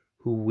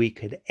who we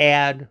could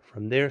add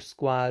from their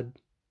squad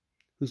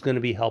who's going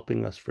to be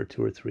helping us for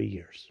 2 or 3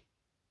 years.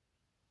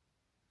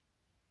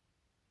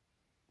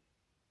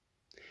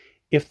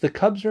 If the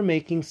Cubs are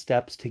making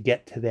steps to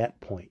get to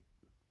that point,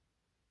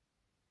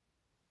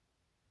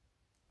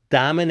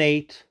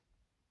 dominate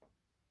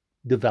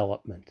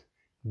development,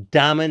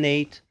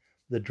 dominate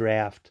the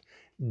draft,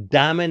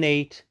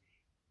 dominate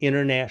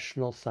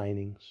international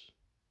signings,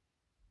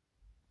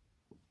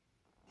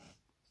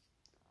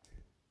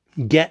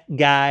 get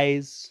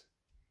guys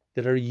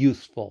that are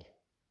useful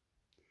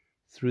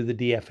through the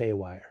DFA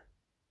wire,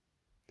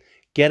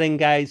 getting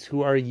guys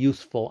who are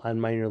useful on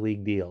minor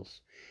league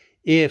deals.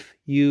 If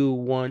you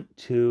want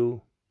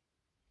to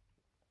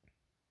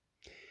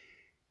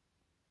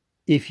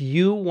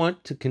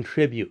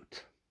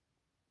contribute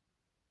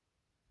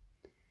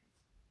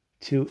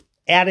to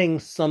adding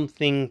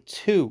something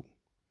to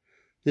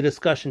the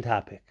discussion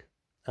topic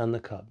on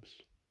the Cubs,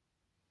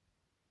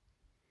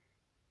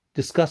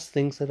 discuss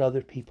things that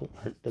other people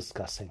aren't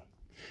discussing.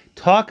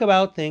 Talk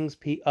about things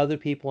other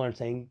people aren't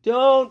saying.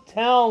 Don't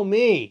tell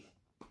me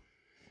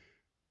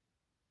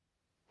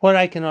what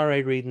I can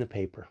already read in the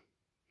paper.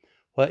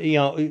 Well,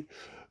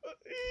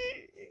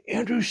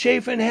 Andrew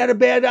Chafin had a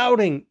bad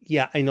outing.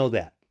 Yeah, I know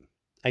that.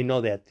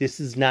 This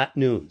is not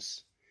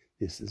news.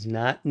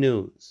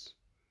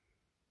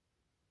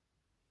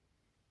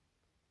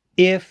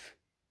 If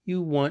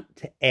you want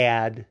to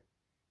add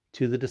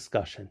to the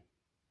discussion,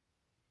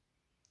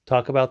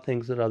 talk about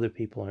things that other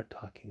people aren't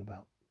talking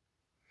about.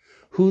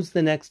 Who's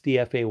the next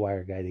DFA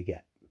wire guy to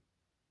get?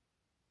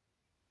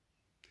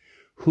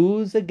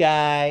 Who's a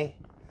guy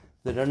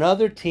that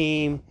another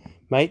team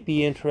might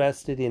be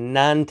interested in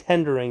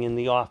non-tendering in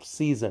the off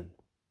season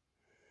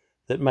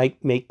that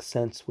might make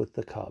sense with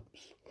the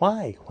Cubs?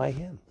 Why? Why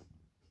him?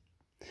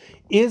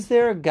 Is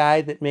there a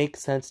guy that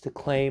makes sense to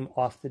claim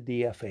off the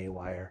DFA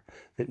wire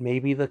that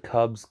maybe the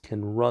Cubs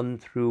can run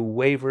through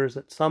waivers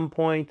at some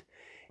point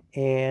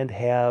and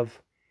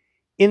have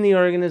in the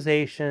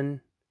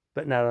organization,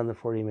 but not on the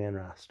 40-man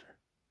roster?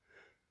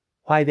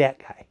 Why that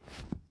guy?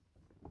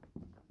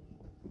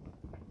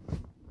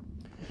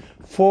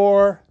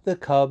 For the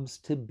Cubs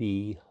to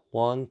be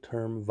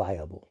long-term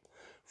viable,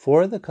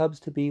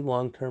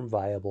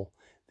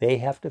 they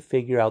have to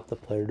figure out the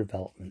player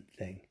development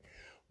thing.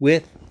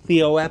 With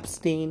Theo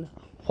Epstein,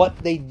 what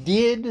they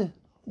did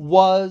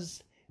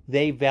was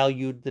they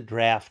valued the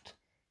draft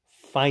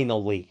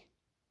finally.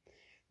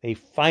 They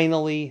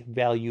finally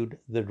valued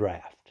the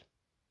draft.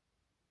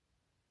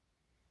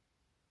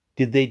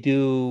 Did they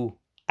do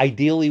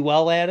ideally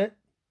well at it?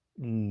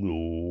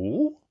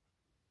 No.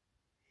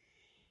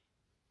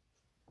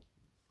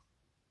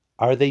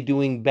 Are they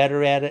doing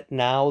better at it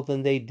now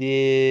than they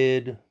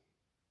did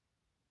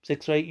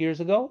 6 or 8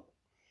 years ago?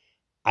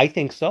 I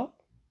think so.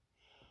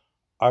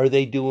 Are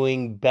they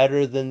doing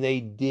better than they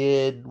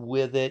did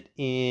with it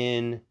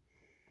in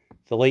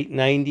the late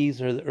 90s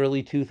or the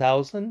early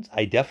 2000s?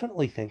 I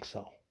definitely think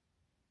so.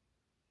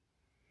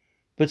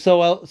 But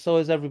so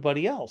is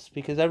everybody else,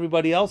 because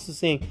everybody else is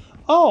saying,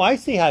 oh, I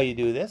see how you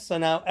do this. So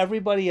now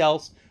everybody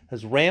else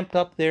has ramped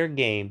up their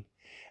game.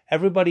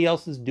 Everybody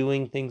else is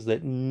doing things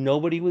that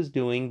nobody was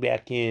doing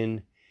back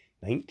in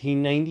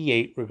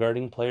 1998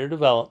 regarding player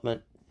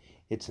development.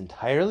 It's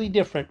entirely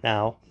different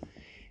now.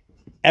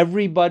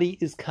 Everybody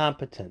is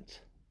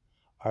competent.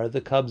 Are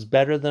the Cubs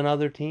better than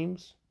other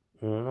teams?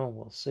 I don't know.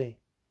 We'll see.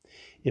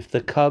 If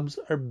the Cubs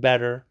are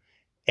better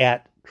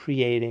at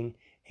creating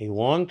a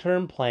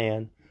long-term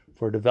plan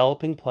for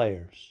developing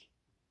players,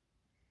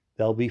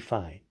 they'll be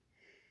fine.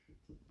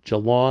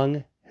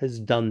 Geelong has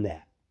done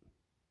that.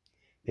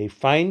 They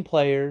find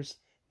players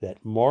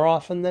that more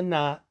often than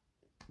not,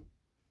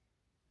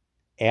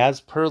 as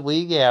per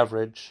league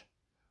average,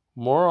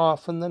 more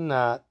often than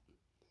not,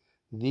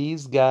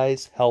 these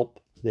guys help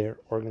their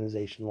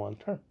organization long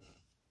term.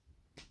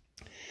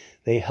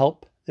 They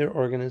help their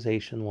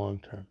organization long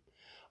term.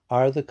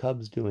 Are the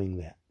Cubs doing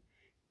that?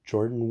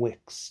 Jordan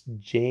Wicks,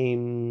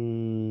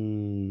 James.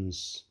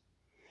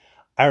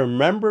 I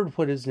remembered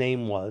what his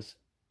name was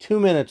 2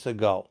 minutes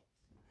ago.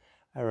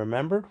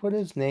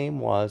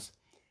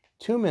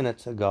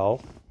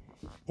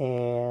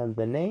 And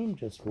the name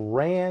just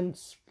ran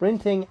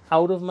sprinting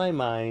out of my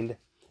mind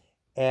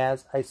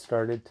as I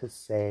started to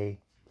say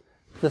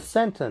the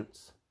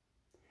sentence.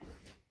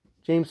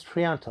 James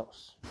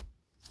Triantos.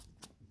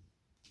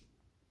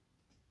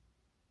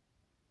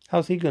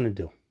 How's he going to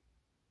do?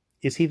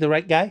 Is he the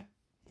right guy?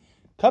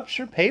 Cubs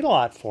sure paid a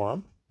lot for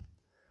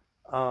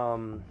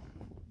him.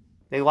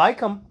 They like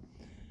him.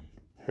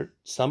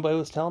 Somebody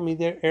was telling me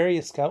their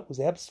area scout was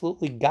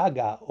absolutely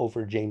gaga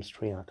over James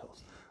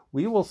Triantos.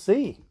 We will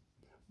see.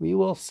 We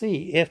will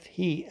see if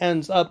he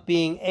ends up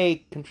being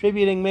a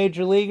contributing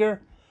major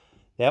leaguer.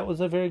 That was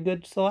a very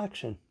good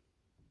selection.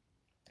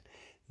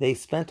 They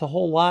spent a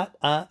whole lot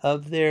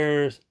of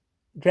their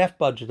draft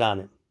budget on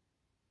him.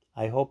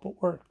 I hope it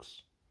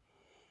works.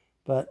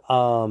 But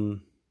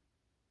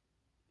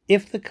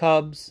if the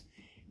Cubs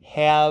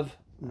have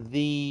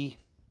the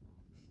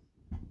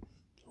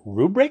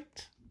rubric,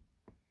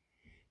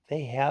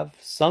 they have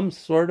some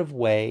sort of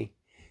way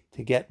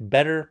to get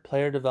better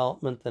player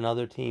development than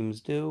other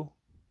teams do,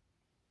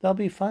 they'll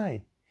be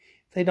fine.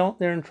 If they don't,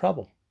 they're in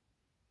trouble.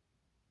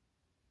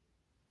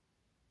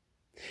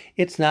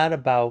 It's not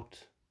about,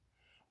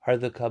 are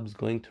the Cubs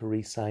going to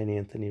re-sign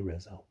Anthony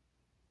Rizzo?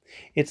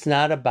 It's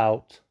not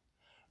about,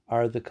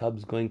 are the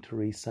Cubs going to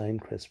re-sign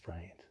Kris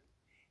Bryant?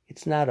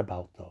 It's not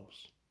about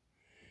those.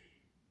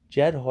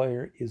 Jed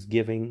Hoyer is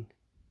getting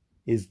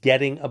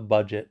a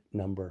budget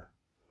number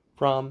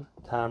from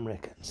Tom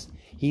Ricketts.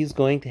 He's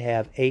going to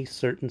have a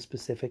certain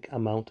specific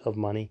amount of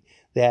money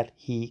that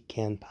he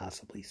can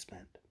possibly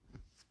spend.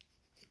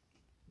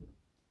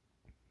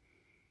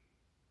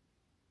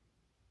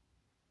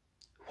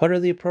 What are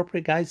the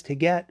appropriate guys to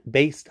get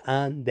based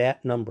on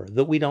that number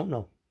that we don't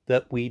know?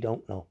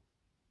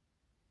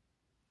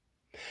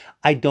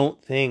 I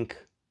don't think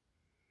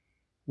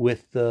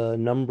with the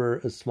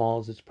number as small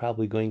as it's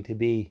probably going to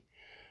be,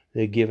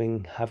 they're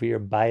giving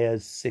Javier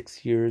Baez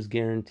 6 years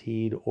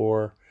guaranteed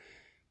or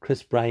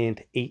Kris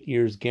Bryant 8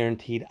 years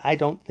guaranteed. I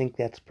don't think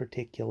that's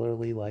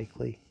particularly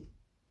likely.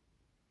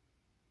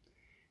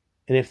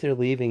 And if they're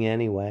leaving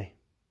anyway,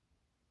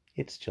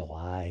 it's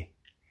July.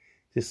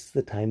 This is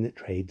the time that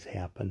trades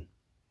happen.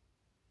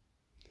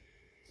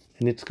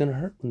 And it's going to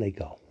hurt when they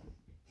go.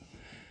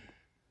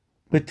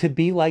 But to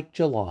be like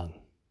Geelong,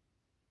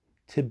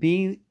 to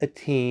be a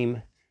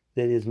team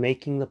that is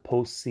making the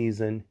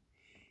postseason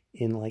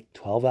in like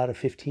 12 out of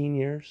 15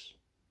 years,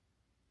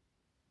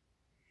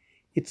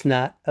 it's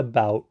not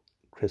about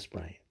Kris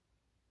Bryant.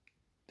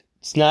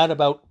 It's not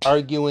about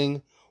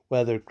arguing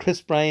whether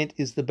Kris Bryant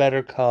is the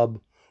better Cub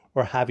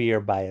or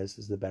Javier Baez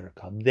is the better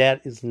Cub.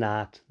 That is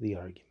not the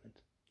argument.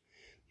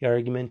 The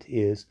argument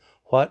is,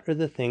 what are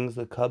the things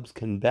the Cubs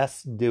can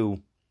best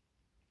do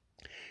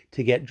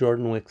to get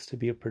Jordan Wicks to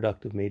be a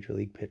productive major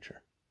league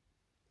pitcher?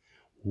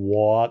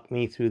 Walk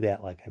me through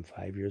that like I'm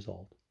 5 years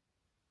old.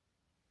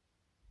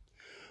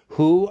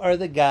 Who are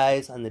the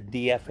guys on the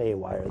DFA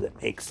wire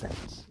that make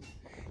sense?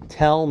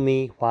 Tell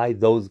me why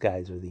those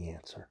guys are the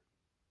answer.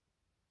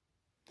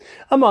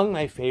 Among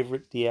my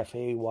favorite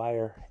DFA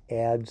wire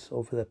ads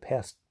over the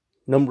past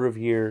number of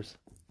years,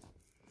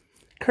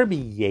 Kirby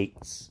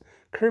Yates.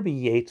 Kirby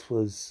Yates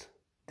was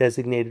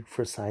designated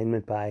for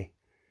assignment by,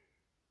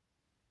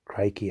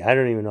 crikey, I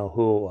don't even know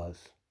who it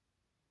was.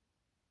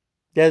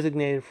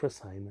 Designated for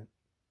assignment.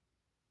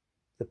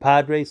 The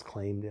Padres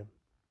claimed him.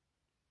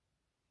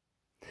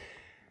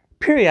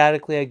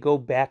 Periodically, I go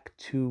back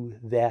to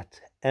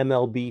that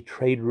MLB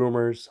Trade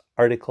Rumors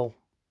article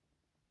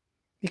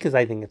because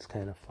I think it's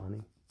kind of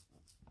funny.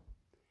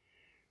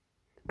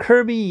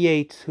 Kirby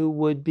Yates, who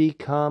would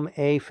become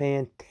a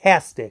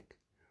fantastic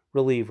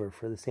reliever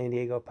for the San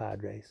Diego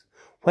Padres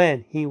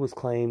when he was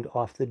claimed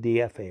off the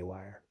DFA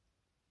wire.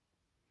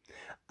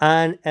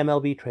 On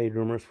MLB Trade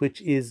Rumors, which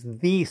is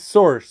the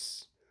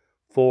source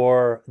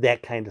for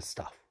that kind of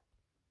stuff.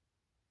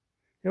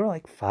 There were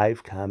like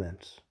 5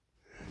 comments.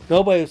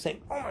 Nobody was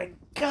saying, oh my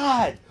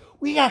God,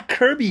 We got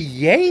Kirby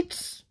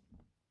Yates?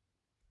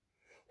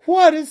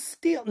 What a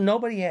steal.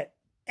 Nobody had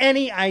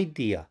any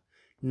idea.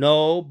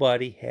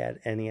 Nobody had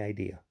any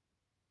idea.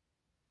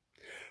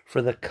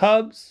 For the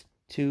Cubs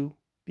to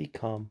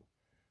become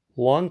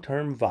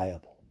long-term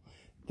viable,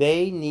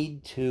 they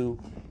need to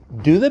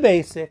do the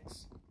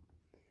basics.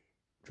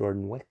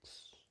 Jordan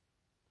Wicks,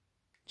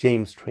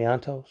 James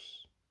Triantos,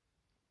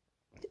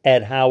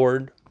 Ed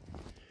Howard,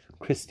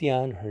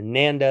 Christian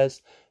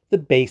Hernandez, the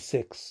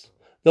basics.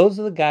 Those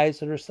are the guys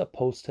that are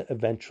supposed to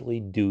eventually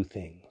do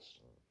things.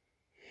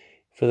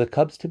 For the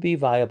Cubs to be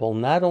viable,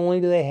 not only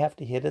do they have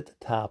to hit at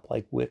the top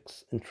like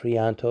Wicks and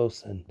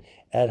Triantos and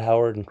Ed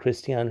Howard and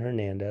Christian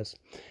Hernandez,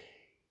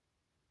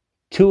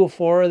 two of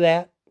four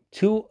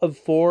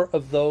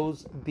of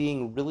those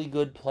being really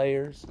good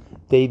players,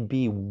 they'd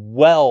be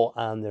well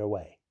on their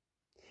way.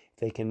 If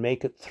they can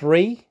make it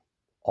 3,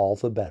 all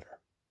the better.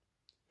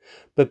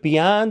 But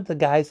beyond the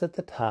guys at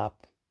the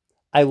top,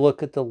 I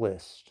look at the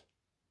list.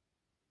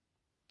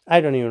 I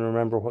don't even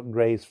remember what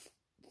Gray's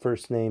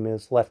first name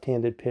is,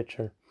 left-handed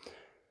pitcher.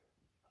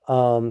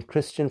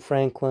 Christian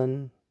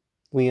Franklin,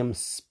 Liam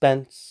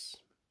Spence,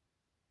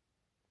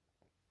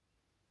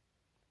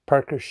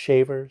 Parker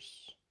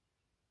Shavers,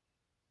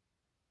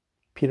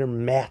 Peter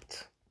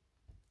Matt,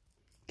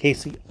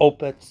 Casey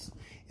Opitz.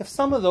 If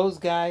some of those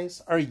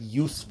guys are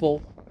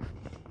useful,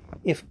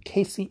 if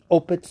Casey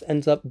Opitz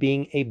ends up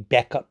being a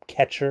backup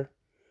catcher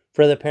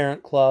for the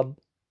parent club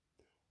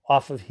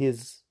off of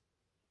his,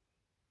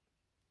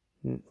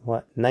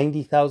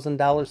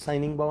 $90,000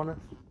 signing bonus,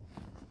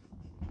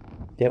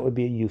 that would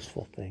be a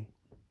useful thing.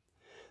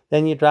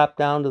 Then you drop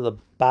down to the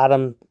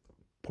bottom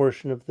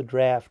portion of the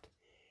draft.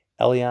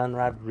 Elian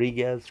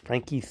Rodriguez,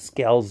 Frankie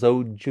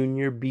Scalzo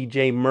Jr.,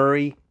 B.J.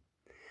 Murray.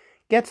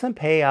 Get some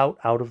payout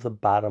out of the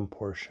bottom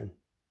portion.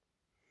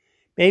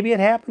 Maybe it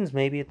happens,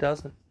 maybe it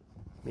doesn't.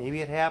 Maybe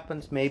it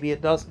happens, maybe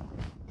it doesn't.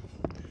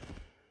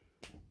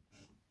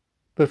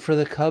 But for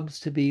the Cubs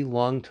to be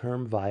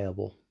long-term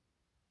viable,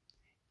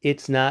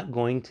 it's not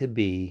going to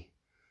be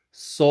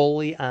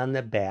solely on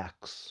the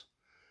backs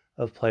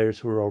of players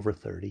who are over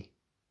 30.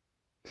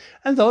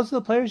 And those are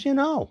the players you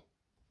know.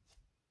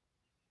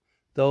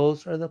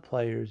 Those are the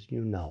players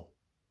you know.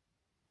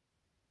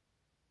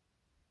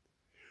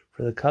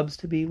 For the Cubs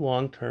to be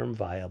long-term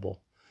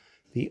viable,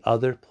 the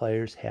other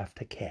players have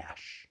to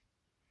cash,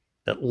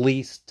 at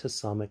least to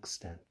some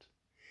extent.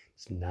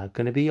 It's not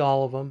going to be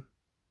all of them.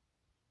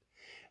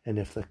 And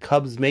if the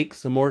Cubs make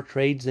some more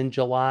trades in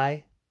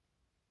July,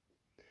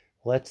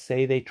 let's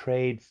say they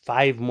trade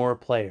 5 more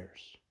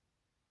players,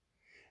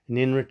 and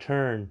in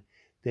return,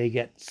 they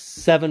get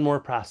 7 more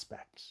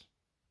prospects.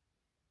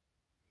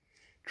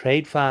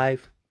 Trade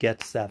 5,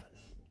 get 7.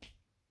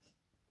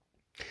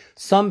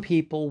 Some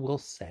people will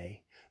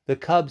say the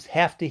Cubs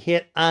have to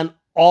hit on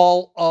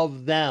all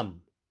of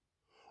them,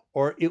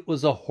 or it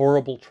was a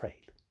horrible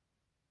trade.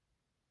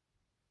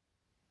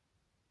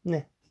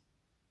 Nah.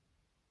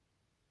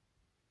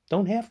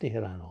 Don't have to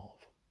hit on all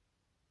of them.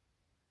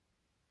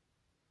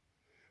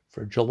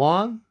 For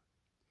Geelong,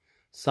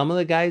 some of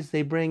the guys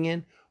they bring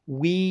in,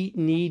 we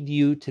need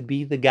you to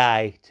be the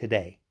guy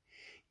today.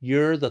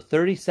 You're the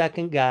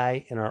 32nd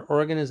guy in our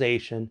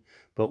organization,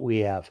 but we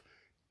have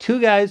 2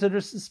 guys that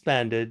are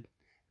suspended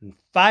and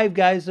 5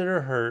 guys that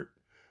are hurt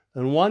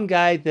and 1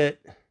 guy that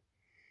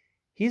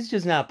he's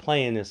just not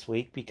playing this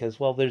week because,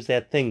 well, there's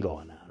that thing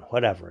going on,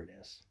 whatever it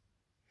is.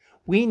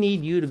 We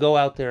need you to go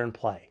out there and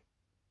play.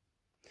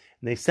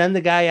 And they send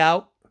the guy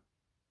out,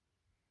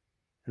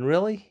 and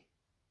really,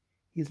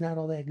 he's not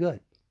all that good.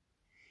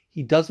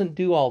 He doesn't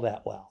do all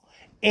that well.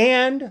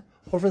 And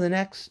over the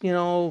next,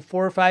 4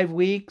 or 5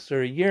 weeks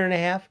or a year and a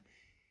half,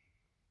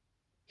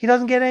 he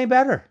doesn't get any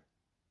better.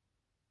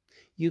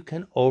 You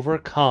can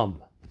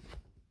overcome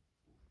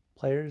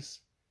players,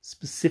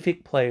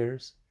 specific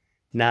players,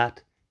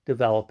 not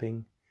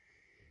developing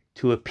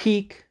to a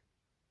peak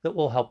that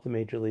will help the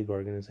Major League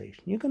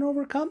organization. You can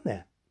overcome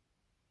that.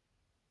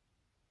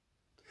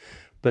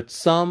 But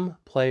some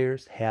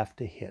players have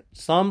to hit.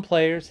 Some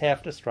players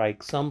have to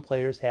strike. Some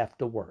players have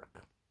to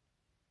work.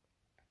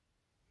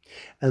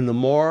 And the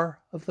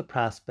more of the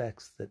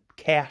prospects that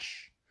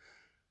cash,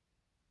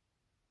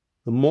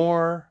 the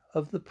more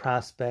of the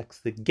prospects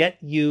that get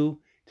you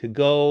to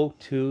go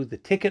to the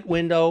ticket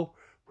window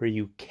where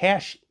you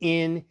cash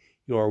in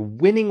your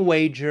winning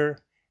wager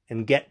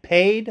and get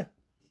paid,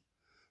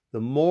 the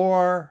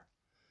more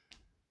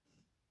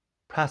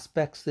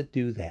prospects that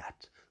do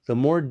that, the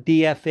more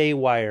DFA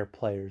wire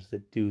players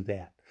that do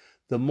that,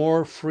 the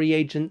more free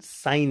agent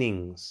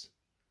signings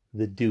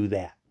that do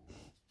that,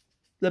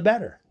 the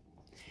better.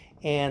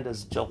 And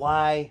as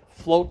July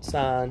floats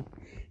on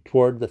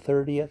toward the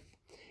 30th,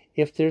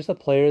 if there's a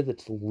player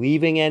that's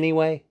leaving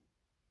anyway,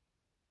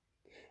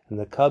 and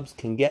the Cubs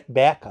can get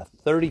back a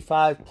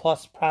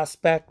 35-plus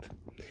prospect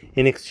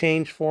in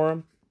exchange for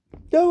him,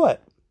 do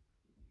it.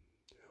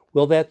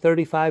 Will that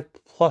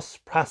 35-plus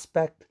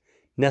prospect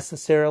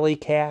necessarily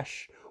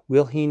cash?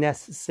 Will he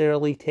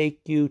necessarily take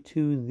you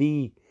to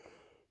the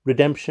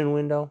redemption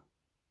window?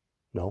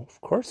 No,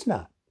 of course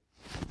not.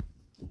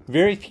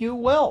 Very few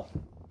will.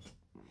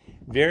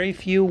 Very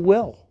few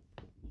will.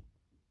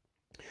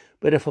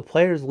 But if a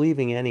player's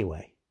leaving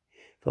anyway,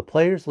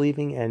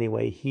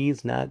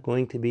 he's not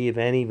going to be of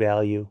any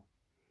value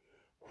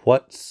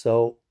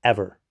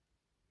whatsoever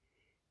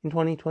in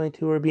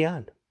 2022 or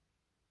beyond.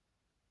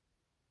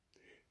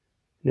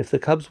 And if the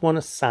Cubs want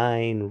to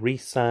sign,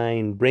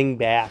 re-sign, bring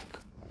back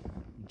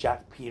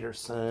Jack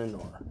Peterson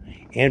or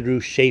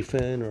Andrew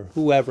Chafin or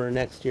whoever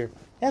next year,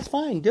 that's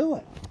fine, do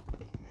it.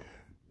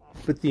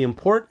 But the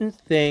important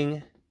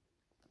thing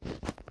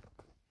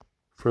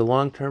for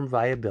long-term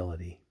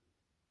viability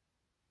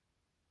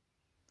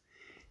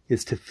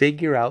is to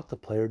figure out the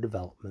player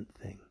development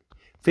thing.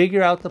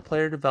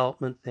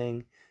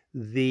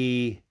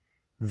 The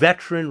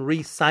veteran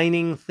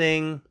re-signing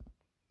thing.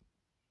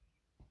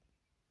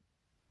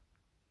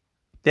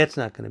 That's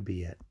not going to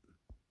be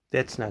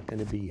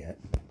it.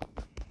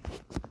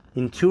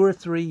 In 2 or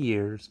 3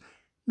 years,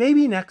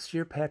 maybe next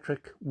year,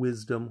 Patrick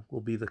Wisdom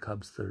will be the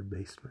Cubs' third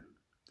baseman.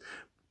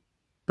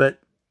 But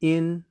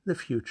in the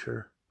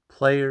future,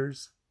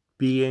 players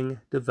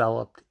being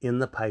developed in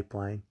the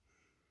pipeline,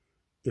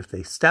 if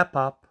they step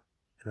up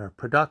and are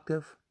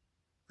productive,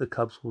 the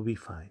Cubs will be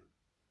fine.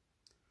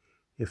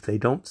 If they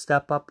don't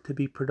step up to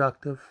be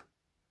productive,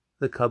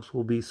 the Cubs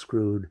will be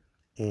screwed,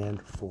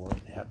 and for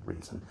that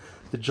reason.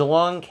 The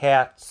Geelong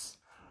Cats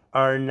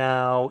are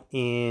now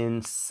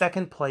in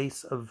second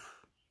place of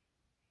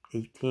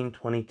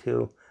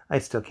 18-22. I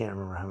still can't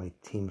remember how many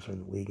teams are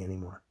in the league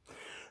anymore.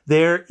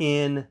 They're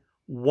in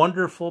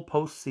wonderful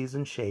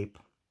postseason shape,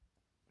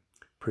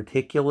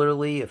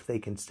 particularly if they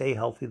can stay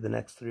healthy the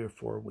next 3 or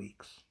 4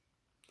 weeks,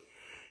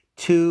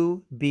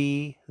 to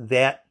be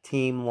that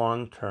team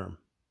long term.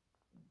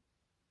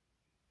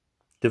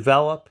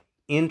 Develop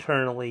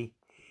internally,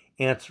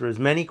 answer as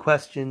many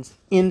questions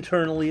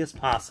internally as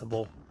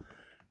possible,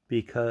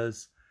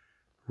 because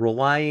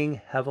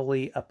relying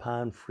heavily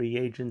upon free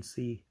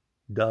agency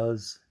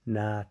does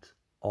not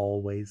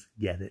always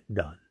get it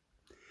done.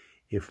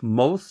 If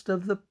most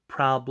of the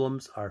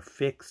problems are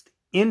fixed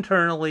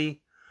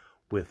internally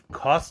with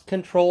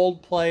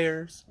cost-controlled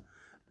players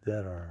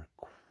that are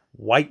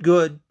quite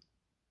good,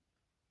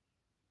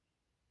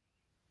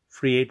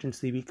 free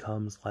agency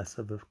becomes less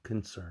of a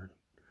concern.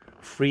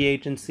 Free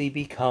agency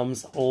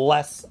becomes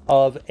less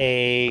of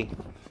a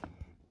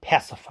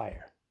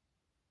pacifier.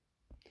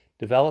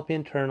 Develop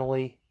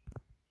internally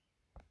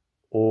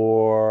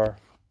or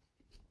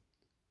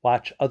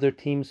watch other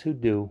teams who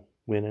do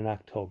win in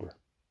October.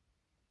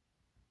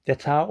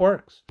 That's how it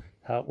works.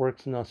 That's how it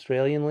works in the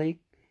Australian League.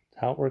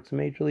 That's how it works in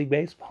Major League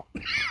Baseball.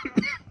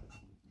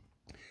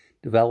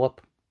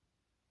 Develop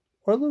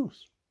or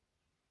lose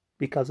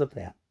because of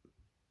that.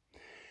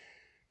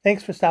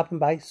 Thanks for stopping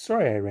by.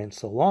 Sorry I ran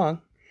so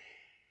long.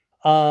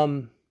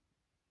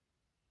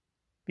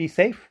 Be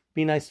safe,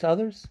 be nice to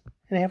others,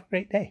 and have a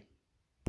great day.